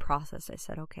fully processed. I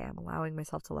said, okay, I'm allowing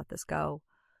myself to let this go.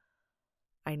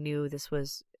 I knew this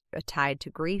was tied to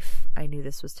grief. I knew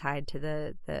this was tied to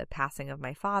the passing of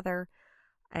my father.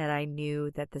 And I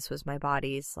knew that this was my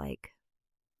body's like,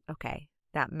 okay,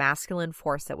 that masculine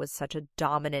force that was such a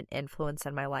dominant influence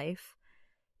in my life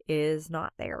is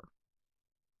not there.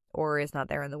 Or is not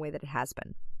there in the way that it has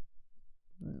been.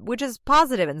 Which is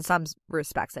positive in some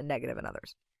respects and negative in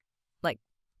others. Like,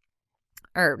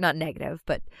 or not negative,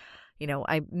 but, you know,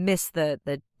 I miss the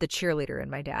cheerleader in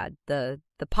my dad. The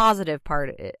positive part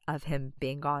of him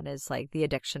being gone is like the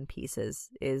addiction piece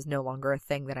is no longer a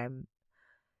thing that I'm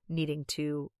needing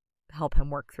to help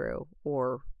him work through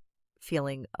or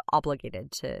feeling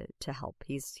obligated to help.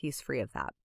 He's free of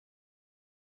that.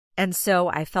 And so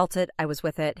I felt it. I was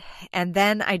with it. And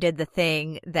then I did the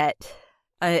thing that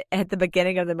at the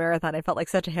beginning of the marathon, I felt like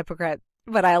such a hypocrite,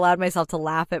 but I allowed myself to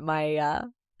laugh at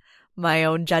my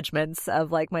own judgments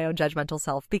of like my own judgmental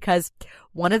self, because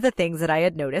one of the things that I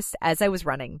had noticed as I was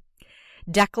running,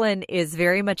 Declan is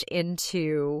very much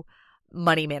into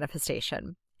money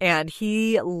manifestation. And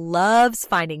he loves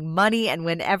finding money. And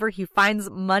whenever he finds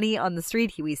money on the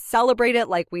street, we celebrate it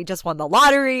like we just won the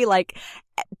lottery, like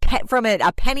from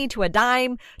a penny to a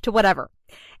dime to whatever.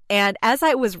 And as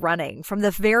I was running from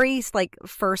the very like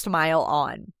first mile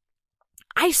on,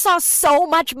 I saw so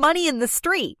much money in the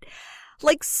street,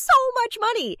 like so much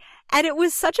money. And it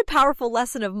was such a powerful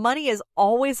lesson of money is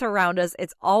always around us.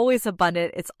 It's always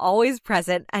abundant. It's always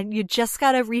present. And you just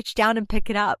got to reach down and pick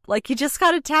it up. Like you just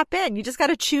got to tap in. You just got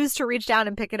to choose to reach down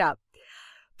and pick it up.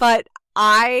 But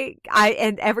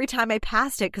and every time I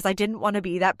passed it, because I didn't want to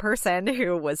be that person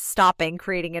who was stopping,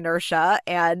 creating inertia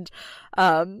and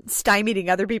stymieing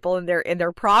other people in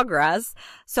their progress.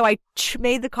 So I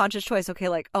made the conscious choice. Okay,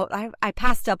 like, oh, I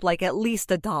passed up like at least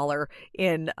 $1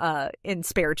 in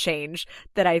spare change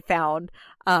that I found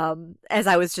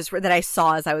that I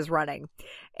saw as I was running.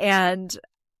 And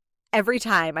every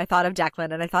time I thought of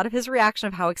Declan and I thought of his reaction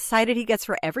of how excited he gets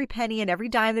for every penny and every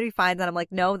dime that he finds. And I'm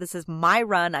like, no, this is my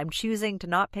run. I'm choosing to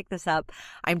not pick this up.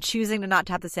 I'm choosing to not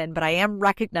tap this in, but I am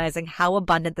recognizing how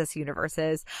abundant this universe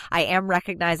is. I am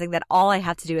recognizing that all I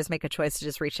have to do is make a choice to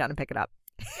just reach down and pick it up.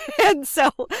 And so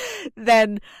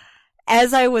then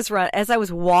as I was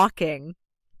walking,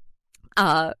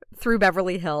 through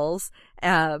Beverly Hills,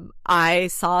 I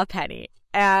saw a penny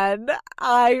and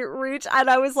I reached and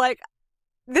I was like,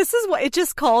 this is what it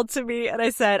just called to me. And I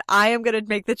said, I am going to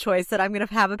make the choice that I'm going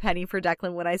to have a penny for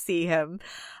Declan when I see him.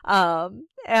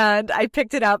 And I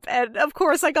picked it up. And of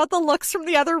course I got the looks from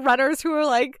the other runners who were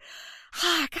like,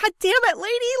 God damn it,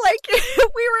 lady. Like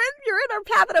you're in our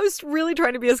path. And I was really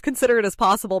trying to be as considerate as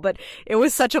possible, but it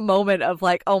was such a moment of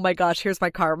like, oh my gosh, here's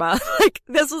my karma. Like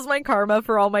this was my karma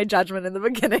for all my judgment in the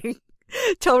beginning.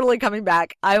 Totally coming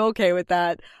back. I'm okay with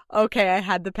that. Okay, I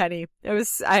had the penny.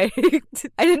 I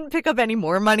didn't pick up any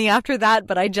more money after that,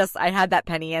 but I had that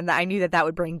penny and I knew that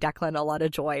would bring Declan a lot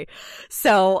of joy.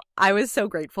 So I was so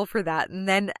grateful for that. And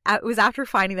then it was after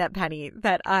finding that penny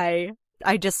that I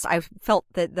felt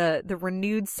that the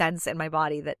renewed sense in my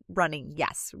body that running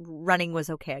was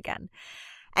okay again.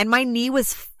 And my knee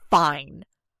was fine.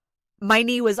 My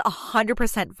knee was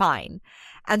 100% fine.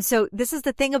 And so this is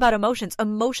the thing about emotions.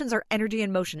 Emotions are energy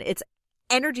in motion. It's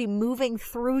energy moving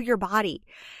through your body.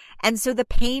 And so the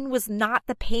pain was not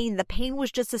the pain. The pain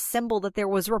was just a symbol that there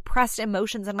was repressed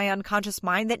emotions in my unconscious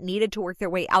mind that needed to work their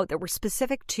way out, that were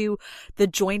specific to the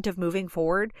joint of moving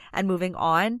forward and moving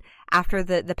on after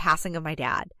the passing of my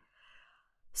dad.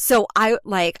 So I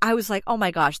was like, oh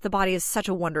my gosh, the body is such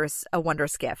a wondrous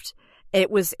gift. It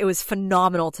was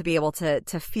phenomenal to be able to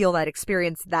feel that,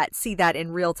 experience that, see that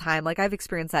in real time. Like I've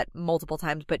experienced that multiple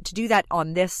times, but to do that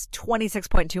on this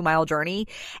 26.2 mile journey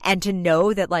and to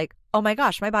know that like, oh my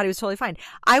gosh, my body was totally fine.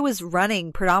 I was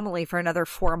running predominantly for another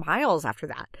 4 miles after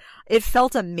that. It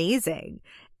felt amazing.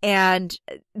 And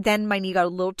then my knee got a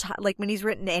little, like my knees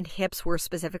and hips were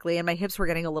specifically, and my hips were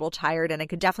getting a little tired, and I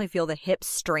could definitely feel the hip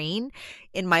strain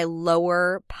in my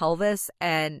lower pelvis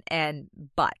and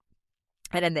butt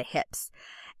and in the hips.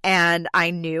 And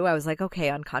I knew, I was like, okay,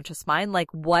 unconscious mind,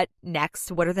 like what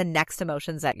next? What are the next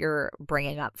emotions that you're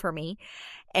bringing up for me?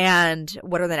 And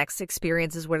what are the next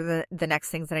experiences? What are the next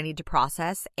things that I need to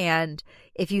process? And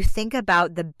if you think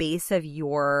about the base of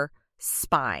your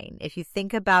spine, if you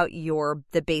think about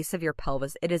the base of your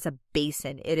pelvis, it is a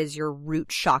basin. It is your root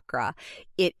chakra.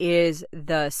 It is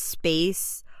the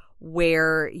space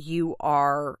where you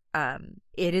are,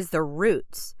 it is the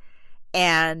roots.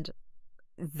 And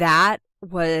that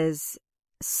was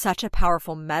such a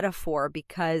powerful metaphor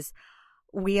because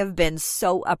we have been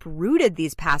so uprooted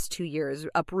these past 2 years,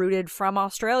 uprooted from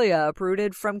Australia,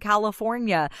 uprooted from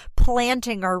California,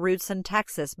 planting our roots in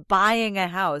Texas, buying a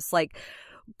house, like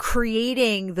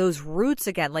creating those roots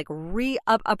again, like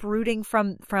uprooting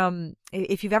from,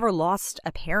 if you've ever lost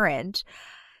a parent,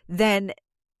 then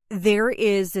there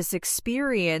is this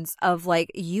experience of like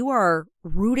you are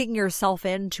rooting yourself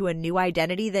into a new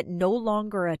identity that no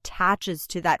longer attaches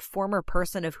to that former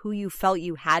person of who you felt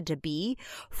you had to be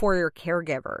for your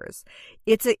caregivers.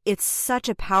 It's such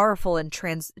a powerful and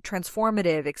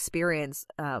transformative experience,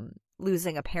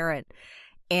 losing a parent.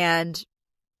 And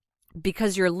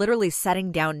because you're literally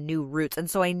setting down new roots. And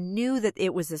so I knew that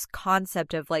it was this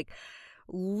concept of like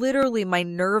literally my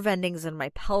nerve endings in my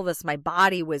pelvis, my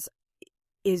body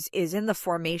is in the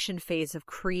formation phase of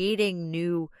creating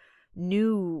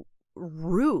new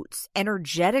roots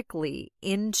energetically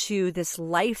into this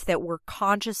life that we're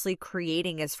consciously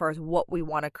creating as far as what we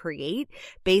want to create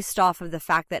based off of the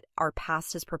fact that our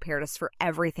past has prepared us for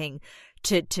everything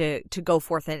to go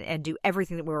forth and do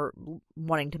everything that we're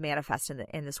wanting to manifest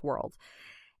in this world.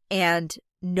 And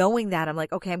knowing that, I'm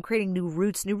like, okay, I'm creating new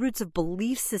roots of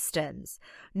belief systems,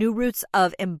 new roots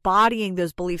of embodying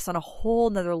those beliefs on a whole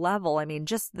nother level. I mean,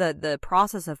 just the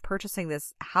process of purchasing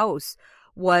this house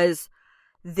was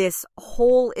this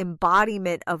whole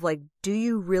embodiment of like, do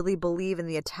you really believe in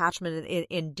the attachment,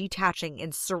 in detaching,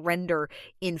 in surrender,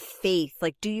 in faith?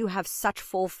 Like, do you have such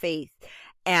full faith?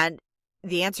 And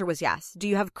the answer was yes. Do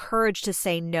you have courage to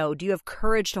say no? Do you have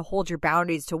courage to hold your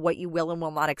boundaries to what you will and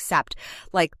will not accept?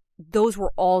 Like, those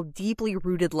were all deeply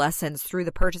rooted lessons through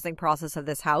the purchasing process of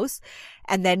this house.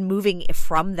 And then moving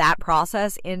from that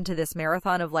process into this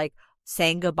marathon of like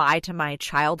saying goodbye to my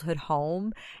childhood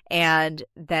home and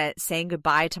that saying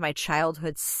goodbye to my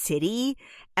childhood city,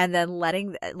 and then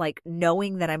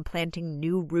knowing that I'm planting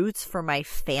new roots for my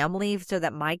family so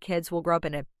that my kids will grow up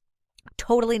in a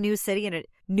totally new city and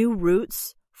new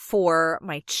roots for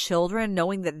my children,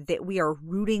 knowing that we are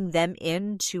rooting them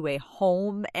into a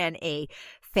home and a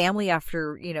family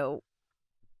after,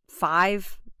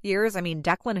 5 years. I mean,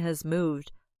 Declan has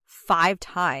moved 5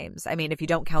 times. I mean, if you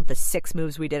don't count the 6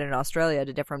 moves we did in Australia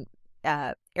to different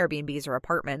Airbnbs or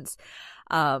apartments,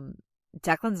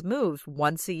 Declan's moved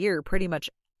once a year pretty much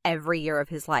every year of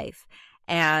his life.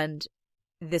 And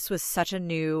this was such a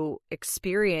new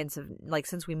experience of like,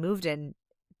 since we moved in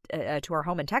to our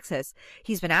home in Texas,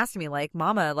 he's been asking me like,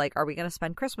 Mama, like, are we going to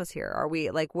spend Christmas here? Are we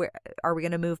like, where are we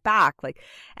going to move back? Like,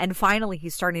 and finally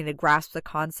he's starting to grasp the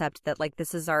concept that like,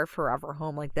 this is our forever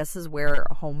home. Like, this is where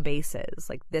home base is.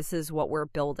 Like, this is what we're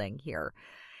building here.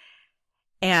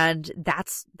 And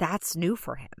that's new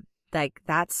for him. Like,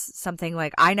 that's something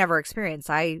like I never experienced.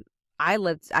 I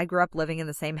grew up living in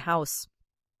the same house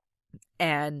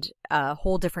and a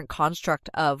whole different construct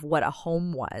of what a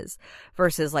home was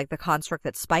versus like the construct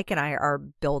that Spike and I are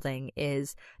building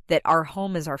is that our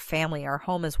home is our family. Our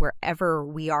home is wherever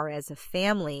we are as a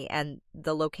family, and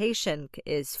the location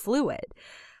is fluid.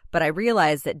 But I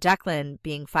realized that Declan,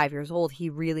 being 5 years old, he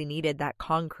really needed that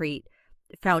concrete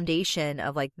foundation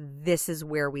of like, this is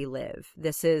where we live.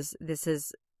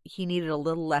 He needed a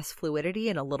little less fluidity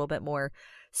and a little bit more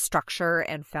structure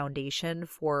and foundation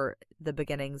for the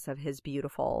beginnings of his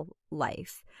beautiful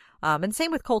life. And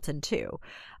same with Colton too.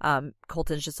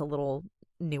 Colton's just a little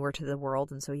newer to the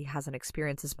world, and so he hasn't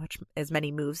experienced as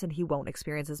many moves, and he won't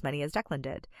experience as many as Declan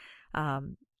did.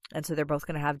 And so they're both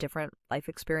going to have different life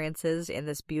experiences in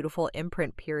this beautiful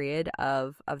imprint period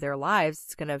of their lives.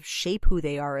 It's going to shape who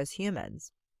they are as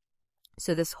humans.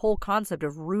 So this whole concept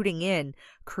of rooting in,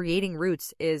 creating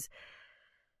roots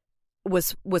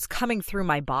was coming through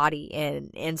my body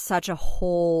in such a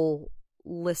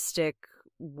holistic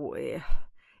way.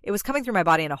 It was coming through my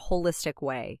body in a holistic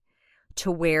way to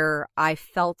where I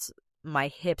felt my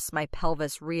hips, my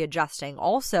pelvis readjusting.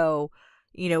 Also,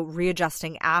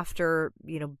 readjusting after,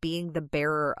 being the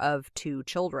bearer of 2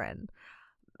 children.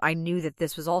 I knew that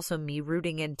this was also me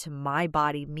rooting into my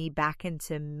body, me back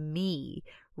into me,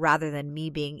 rather than me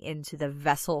being into the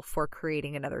vessel for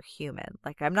creating another human.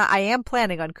 Like, I am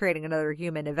planning on creating another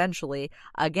human eventually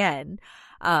again.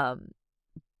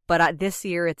 But this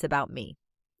year it's about me.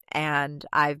 And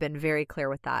I've been very clear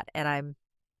with that. And I'm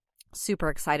super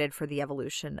excited for the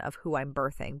evolution of who I'm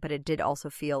birthing. But it did also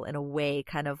feel in a way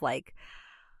kind of like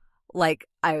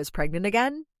I was pregnant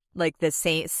again. Like the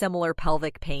same similar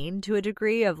pelvic pain to a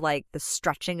degree of like the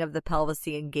stretching of the pelvis,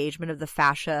 the engagement of the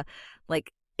fascia,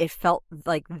 like it felt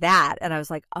like that. And I was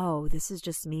like, oh, this is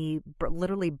just me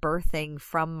literally birthing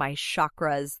from my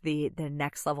chakras, the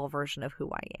next level version of who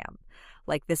I am.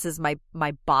 Like this is my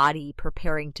body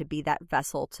preparing to be that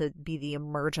vessel, to be the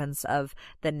emergence of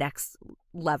the next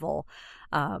level.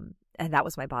 And that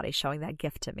was my body showing that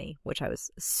gift to me, which I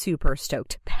was super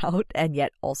stoked about. And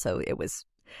yet also it was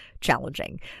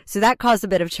challenging. So that caused a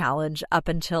bit of challenge up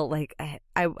until like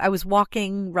I was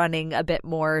walking, running a bit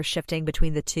more, shifting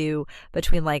between the two,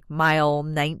 between like mile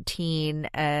 19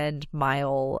 and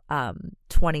mile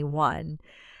 21.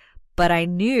 But I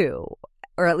knew,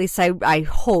 or at least I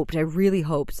really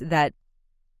hoped that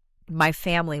my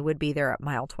family would be there at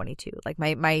mile 22. Like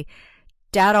my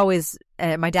dad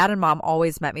and mom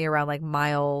always met me around like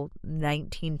mile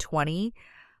 19, 20.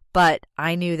 But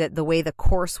I knew that the way the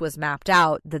course was mapped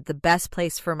out, that the best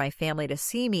place for my family to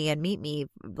see me and meet me,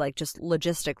 like just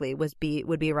logistically,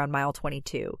 would be around mile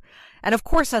 22. And of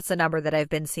course, that's the number that I've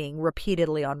been seeing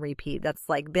repeatedly on repeat. That's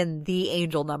like been the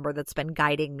angel number that's been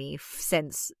guiding me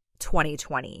since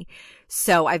 2020.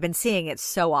 So I've been seeing it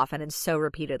so often and so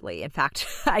repeatedly. In fact,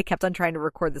 I kept on trying to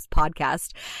record this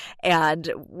podcast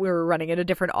and we were running into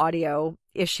different audio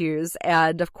issues.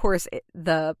 And of course,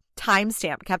 the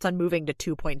timestamp kept on moving to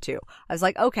 2.2. I was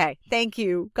like, okay, thank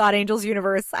you, God, Angels,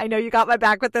 Universe. I know you got my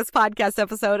back with this podcast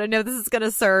episode. I know this is going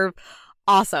to serve.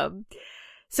 Awesome.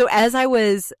 So as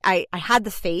I had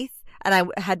the faith, and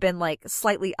I had been like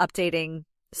slightly updating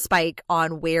Spike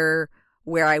on where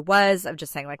I was. I'm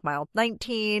just saying like mile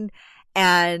 19.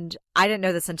 And I didn't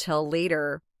know this until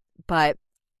later, but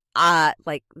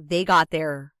like they got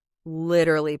there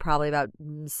literally probably about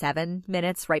 7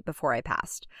 minutes right before I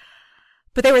passed.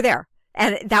 But they were there.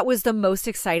 And that was the most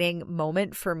exciting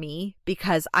moment for me,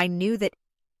 because I knew that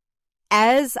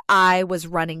as I was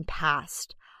running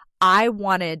past, I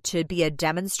wanted to be a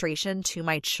demonstration to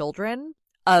my children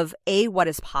of A, what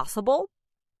is possible,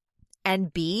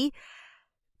 and B,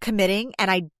 committing. And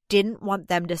I didn't want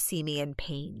them to see me in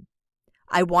pain.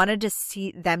 I wanted to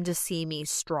see them to see me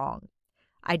strong.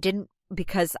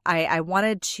 Because I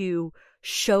wanted to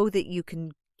show that you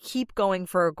can keep going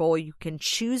for a goal. You can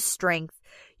choose strength.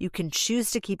 You can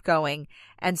choose to keep going.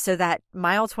 And so that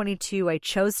mile 22, I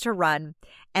chose to run.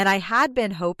 And I had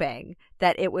been hoping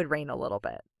that it would rain a little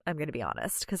bit. I'm going to be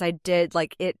honest, because I did,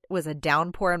 like, it was a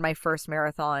downpour in my first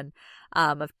marathon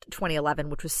of 2011,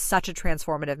 which was such a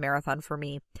transformative marathon for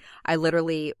me. I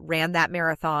literally ran that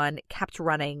marathon, kept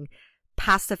running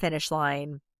past the finish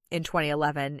line in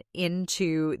 2011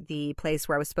 into the place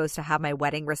where I was supposed to have my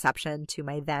wedding reception to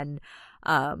my then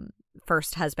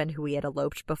first husband, who we had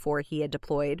eloped before he had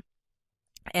deployed.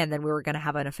 And then we were going to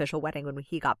have an official wedding when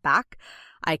he got back.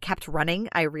 I kept running.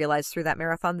 I realized through that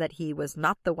marathon that he was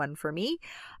not the one for me,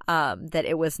 that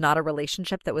it was not a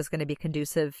relationship that was going to be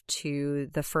conducive to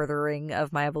the furthering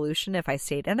of my evolution if I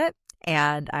stayed in it.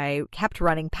 And I kept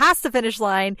running past the finish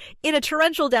line in a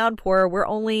torrential downpour where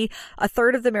only a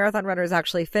third of the marathon runners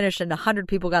actually finished and 100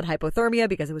 people got hypothermia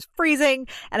because it was freezing.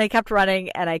 And I kept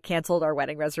running and I canceled our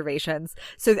wedding reservations.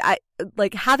 So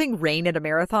like having rain at a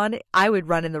marathon, I would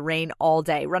run in the rain all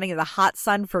day. Running in the hot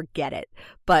sun, forget it.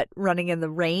 But running in the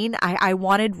rain, I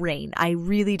wanted rain. I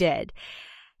really did.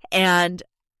 And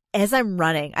as I'm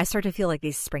running, I start to feel like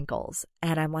these sprinkles.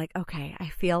 And I'm like, okay, I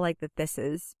feel like that this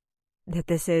is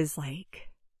like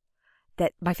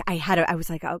that. I was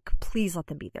like, oh, please let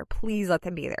them be there. Please let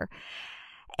them be there.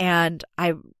 And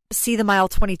I see the mile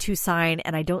 22 sign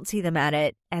and I don't see them at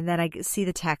it. And then I see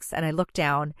the text and I look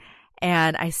down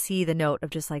and I see the note of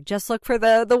just look for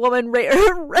the woman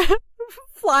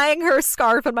flying her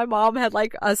scarf. And my mom had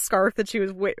like a scarf that she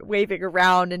was waving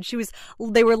around, and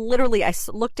they were literally, I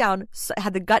looked down,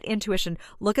 had the gut intuition,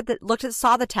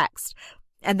 saw the text,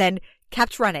 and then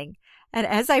kept running. And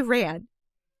as I ran,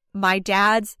 my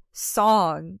dad's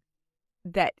song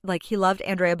that, like, he loved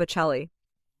Andrea Bocelli,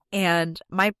 and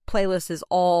my playlist is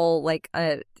all like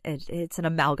it's an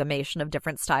amalgamation of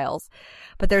different styles.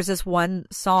 But there's this one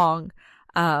song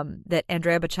that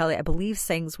Andrea Bocelli, I believe,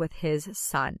 sings with his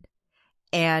son.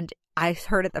 And I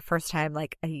heard it the first time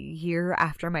like a year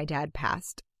after my dad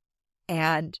passed.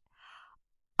 And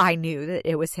I knew that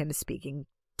it was him speaking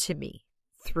to me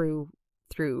through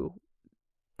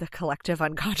the collective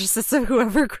unconsciousness of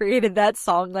whoever created that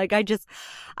song. Like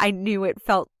I knew it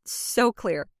felt so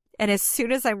clear. And as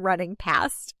soon as I'm running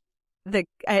past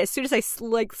as soon as I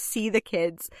like see the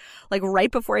kids, like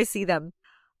right before I see them,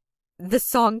 the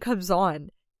song comes on,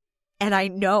 and I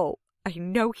know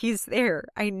he's there.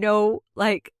 I know,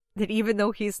 like, that even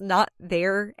though he's not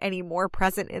there anymore,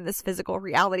 present in this physical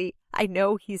reality, I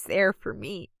know he's there for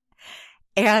me.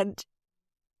 And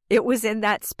it was in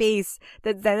that space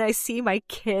that then I see my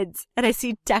kids, and I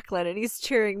see Declan, and he's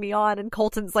cheering me on, and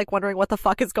Colton's like wondering what the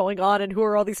fuck is going on, and who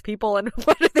are all these people, and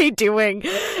what are they doing?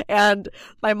 And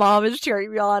my mom is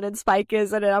cheering me on, and Spike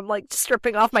is, and I'm like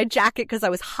stripping off my jacket because I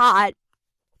was hot,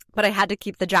 but I had to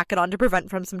keep the jacket on to prevent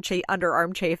from some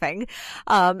underarm chafing.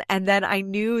 And then I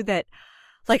knew that,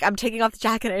 like, I'm taking off the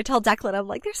jacket, and I tell Declan, I'm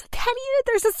like,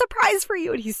 there's a surprise for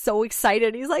you. And he's so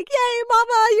excited. He's like, yay,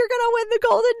 mama, you're going to win the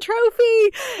golden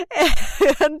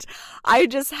trophy. And I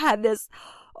just had this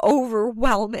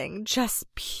overwhelming, just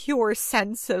pure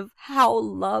sense of how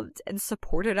loved and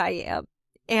supported I am.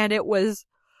 And it was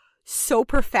so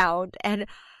profound. And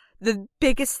the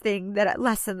biggest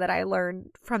lesson that I learned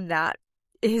from that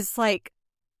is, like,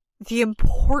 the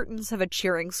importance of a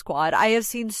cheering squad. I have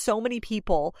seen so many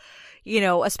people,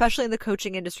 especially in the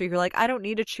coaching industry, who are like, I don't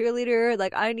need a cheerleader.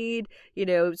 Like, I need,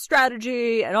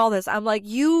 strategy and all this. I'm like,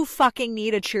 you fucking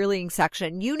need a cheerleading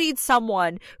section. You need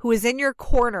someone who is in your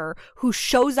corner, who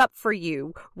shows up for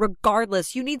you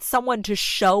regardless. You need someone to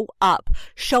show up.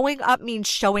 Showing up means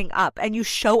showing up, and you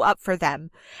show up for them.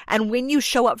 And when you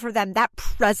show up for them, that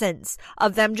presence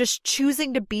of them just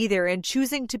choosing to be there and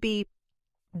choosing to be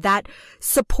that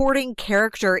supporting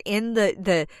character in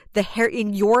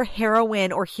in your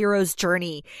heroine or hero's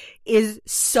journey is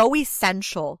so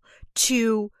essential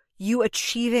to you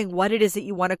achieving what it is that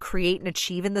you want to create and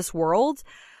achieve in this world.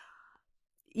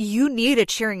 You need a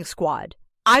cheering squad.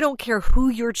 I don't care who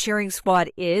your cheering squad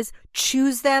is.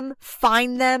 Choose them,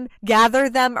 find them, gather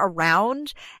them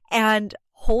around, and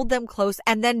hold them close,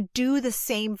 and then do the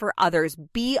same for others.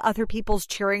 Be other people's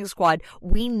cheering squad.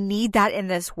 We need that in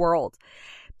this world.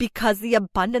 Because the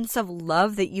abundance of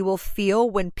love that you will feel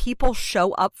when people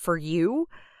show up for you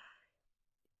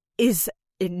is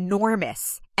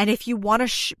enormous. And if you want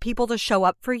people to show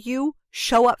up for you,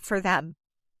 show up for them.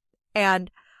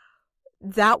 And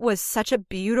that was such a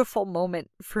beautiful moment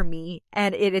for me,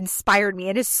 and it inspired me.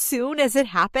 And as soon as it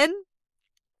happened,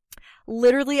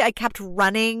 literally I kept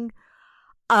running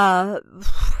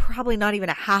probably not even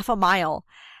a half a mile,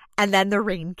 and then the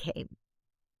rain came.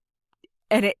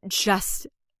 And it just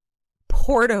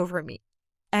poured over me,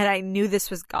 and I knew this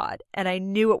was God, and I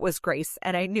knew it was grace,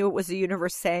 and I knew it was the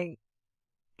universe saying,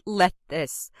 let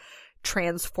this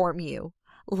transform you.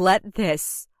 Let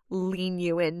this lean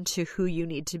you into who you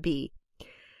need to be.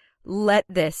 Let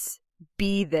this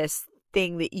be this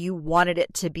thing that you wanted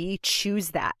it to be.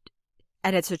 Choose that.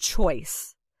 And it's a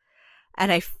choice.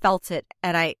 And I felt it,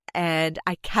 and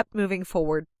I kept moving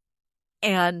forward.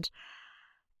 And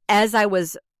as I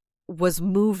was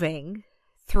moving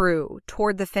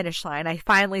toward the finish line, I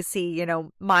finally see,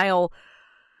 mile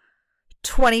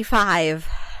 25,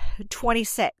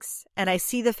 26, and I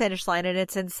see the finish line, and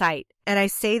it's in sight. And I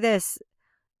say this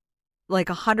like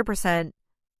 100%,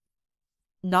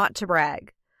 not to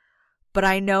brag, but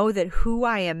I know that who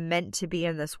I am meant to be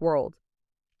in this world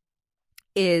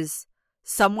is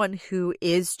someone who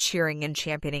is cheering and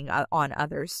championing on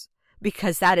others,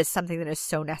 because that is something that is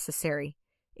so necessary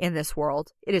in this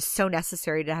world. It is so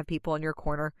necessary to have people in your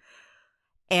corner.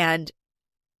 And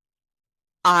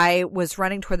I was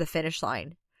running toward the finish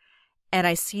line, and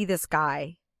I see this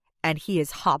guy, and he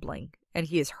is hobbling, and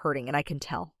he is hurting, and I can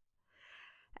tell.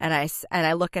 And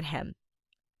I look at him,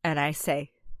 and I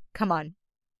say, come on,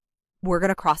 we're going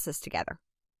to cross this together.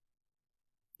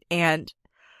 And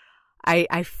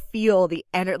I feel the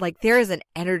energy, like there is an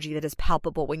energy that is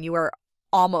palpable when you are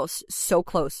almost so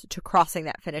close to crossing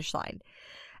that finish line.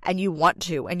 And you want to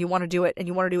do it, and you want to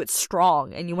do it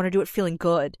strong, and you want to do it feeling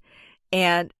good.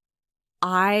 And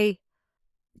I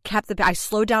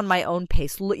slowed down my own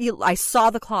pace. I saw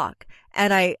the clock,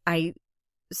 and I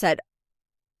said,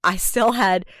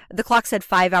 the clock said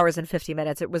 5 hours and 50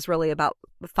 minutes. It was really about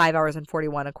 5 hours and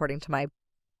 41 according to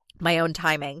my own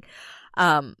timing.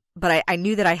 But I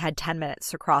knew that I had 10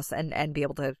 minutes to cross and be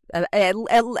able to, at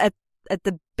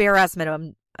the bare ass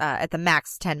minimum, at the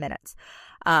max 10 minutes.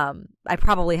 I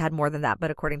probably had more than that,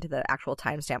 but according to the actual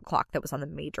timestamp clock that was on the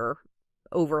major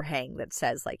overhang that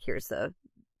says, like, here's the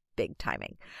big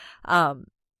timing.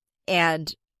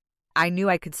 And I knew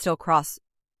I could still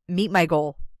meet my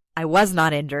goal. I was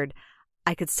not injured.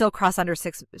 I could still cross under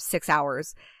six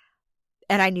hours.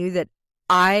 And I knew that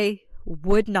I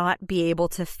would not be able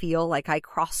to feel like I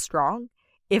crossed strong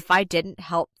if I didn't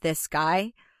help this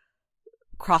guy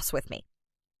cross with me.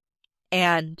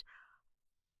 And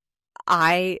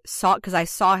because I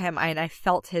saw him and I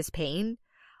felt his pain,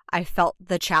 I felt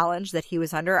the challenge that he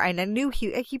was under, and I knew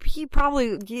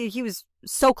he was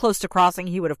so close to crossing,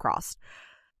 he would have crossed.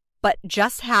 But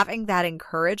just having that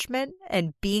encouragement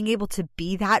and being able to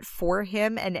be that for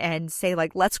him and say,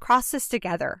 like, let's cross this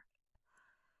together,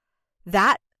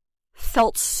 that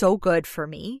felt so good for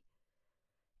me.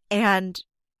 And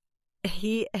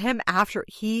after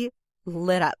he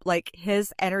lit up, like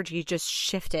his energy just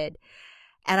shifted.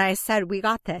 And I said, we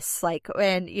got this. Like,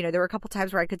 and there were a couple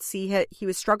times where I could see he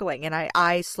was struggling, and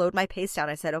I slowed my pace down.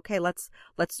 I said, okay,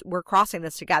 we're crossing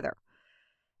this together.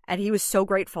 And he was so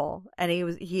grateful. And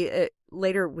he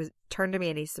later turned to me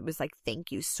and he was like,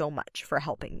 thank you so much for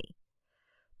helping me.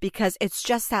 Because it's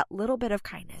just that little bit of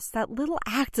kindness, that little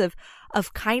act of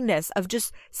kindness, of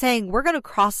just saying, we're going to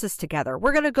cross this together.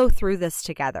 We're going to go through this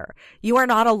together. You are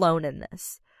not alone in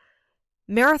this.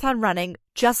 Marathon running,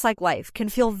 just like life, can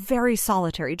feel very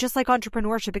solitary. Just like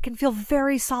entrepreneurship, it can feel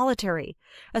very solitary,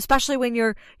 especially when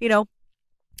you're,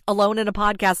 alone in a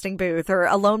podcasting booth or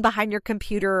alone behind your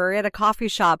computer or at a coffee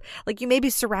shop. Like, you may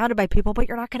be surrounded by people, but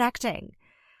you're not connecting.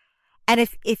 And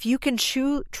if you can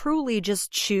truly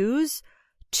just choose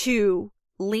to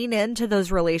lean into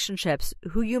those relationships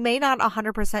who you may not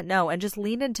 100% know, and just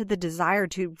lean into the desire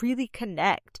to really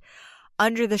connect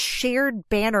under the shared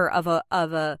banner of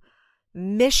a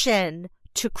mission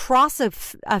to cross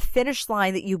a finish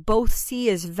line that you both see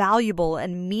as valuable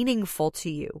and meaningful to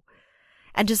you,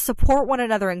 and to support one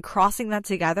another in crossing that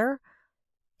together,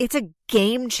 it's a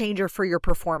game changer for your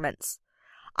performance.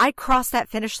 I crossed that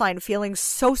finish line feeling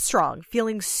so strong,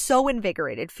 feeling so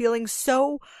invigorated, feeling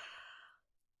so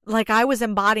like I was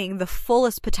embodying the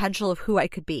fullest potential of who I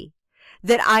could be,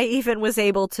 that I even was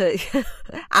able to,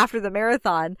 after the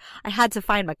marathon, I had to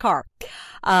find my car,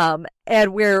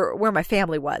 and where my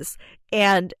family was.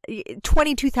 And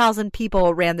 22,000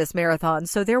 people ran this marathon,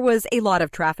 so there was a lot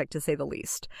of traffic, to say the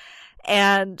least.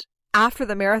 And after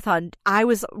the marathon, I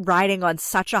was riding on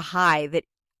such a high that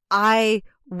I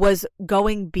was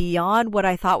going beyond what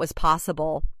I thought was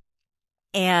possible.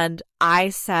 And I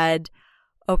said,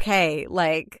 okay,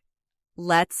 like,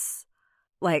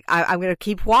 I'm going to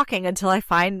keep walking until I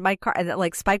find my car. And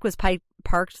like, Spike was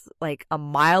parked like a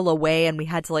mile away, and we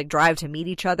had to like drive to meet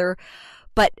each other.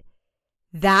 But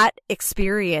that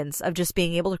experience of just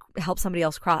being able to help somebody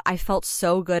else cross, I felt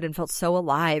so good and felt so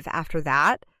alive after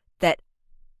that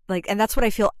and that's what I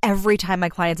feel every time my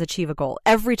clients achieve a goal.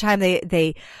 Every time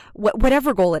they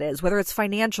whatever goal it is, whether it's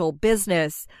financial,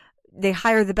 business, they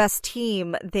hire the best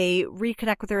team, they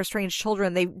reconnect with their estranged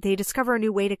children, they discover a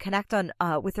new way to connect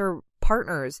with their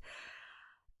partners.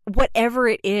 Whatever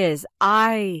it is,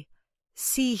 I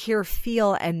see, hear,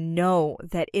 feel, and know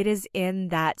that it is in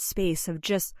that space of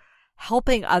just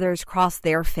helping others cross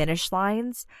their finish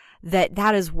lines,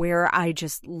 that is where I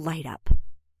just light up.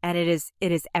 And it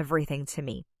is everything to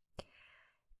me.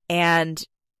 And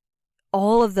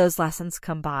all of those lessons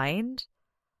combined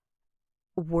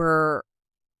were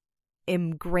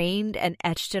ingrained and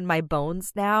etched in my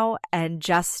bones now. And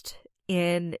just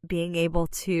in being able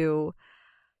to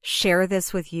share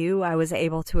this with you, I was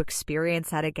able to experience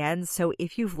that again. So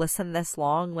if you've listened this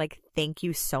long, like, thank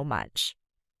you so much.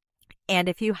 And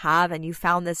if you have, and you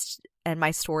found this and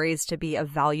my stories to be of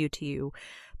value to you,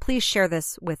 please share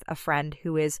this with a friend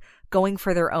who is going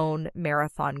for their own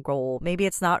marathon goal. Maybe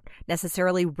it's not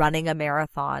necessarily running a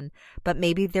marathon, but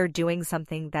maybe they're doing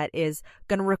something that is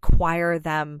going to require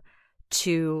them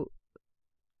to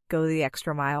go the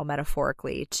extra mile,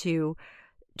 metaphorically, to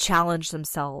challenge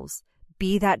themselves.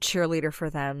 Be that cheerleader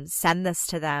for them. Send this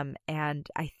to them. And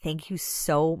I thank you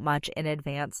so much in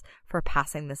advance for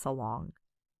passing this along.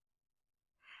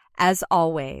 As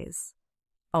always,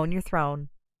 own your throne.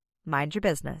 Mind your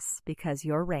business, because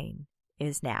your reign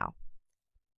is now.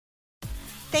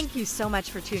 Thank you so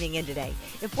much for tuning in today.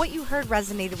 If what you heard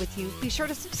resonated with you, be sure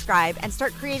to subscribe and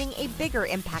start creating a bigger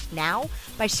impact now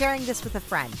by sharing this with a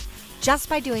friend. Just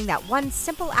by doing that one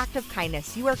simple act of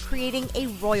kindness, you are creating a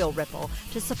royal ripple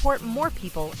to support more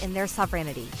people in their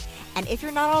sovereignty. And if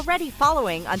you're not already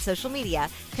following on social media,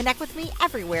 connect with me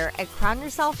everywhere at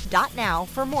crownyourself.now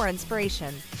for more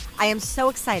inspiration. I am so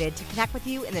excited to connect with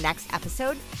you in the next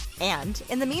episode. And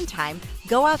in the meantime,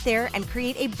 go out there and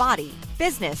create a body,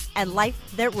 business, and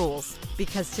life that rules.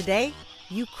 Because today,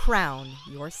 you crown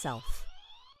yourself.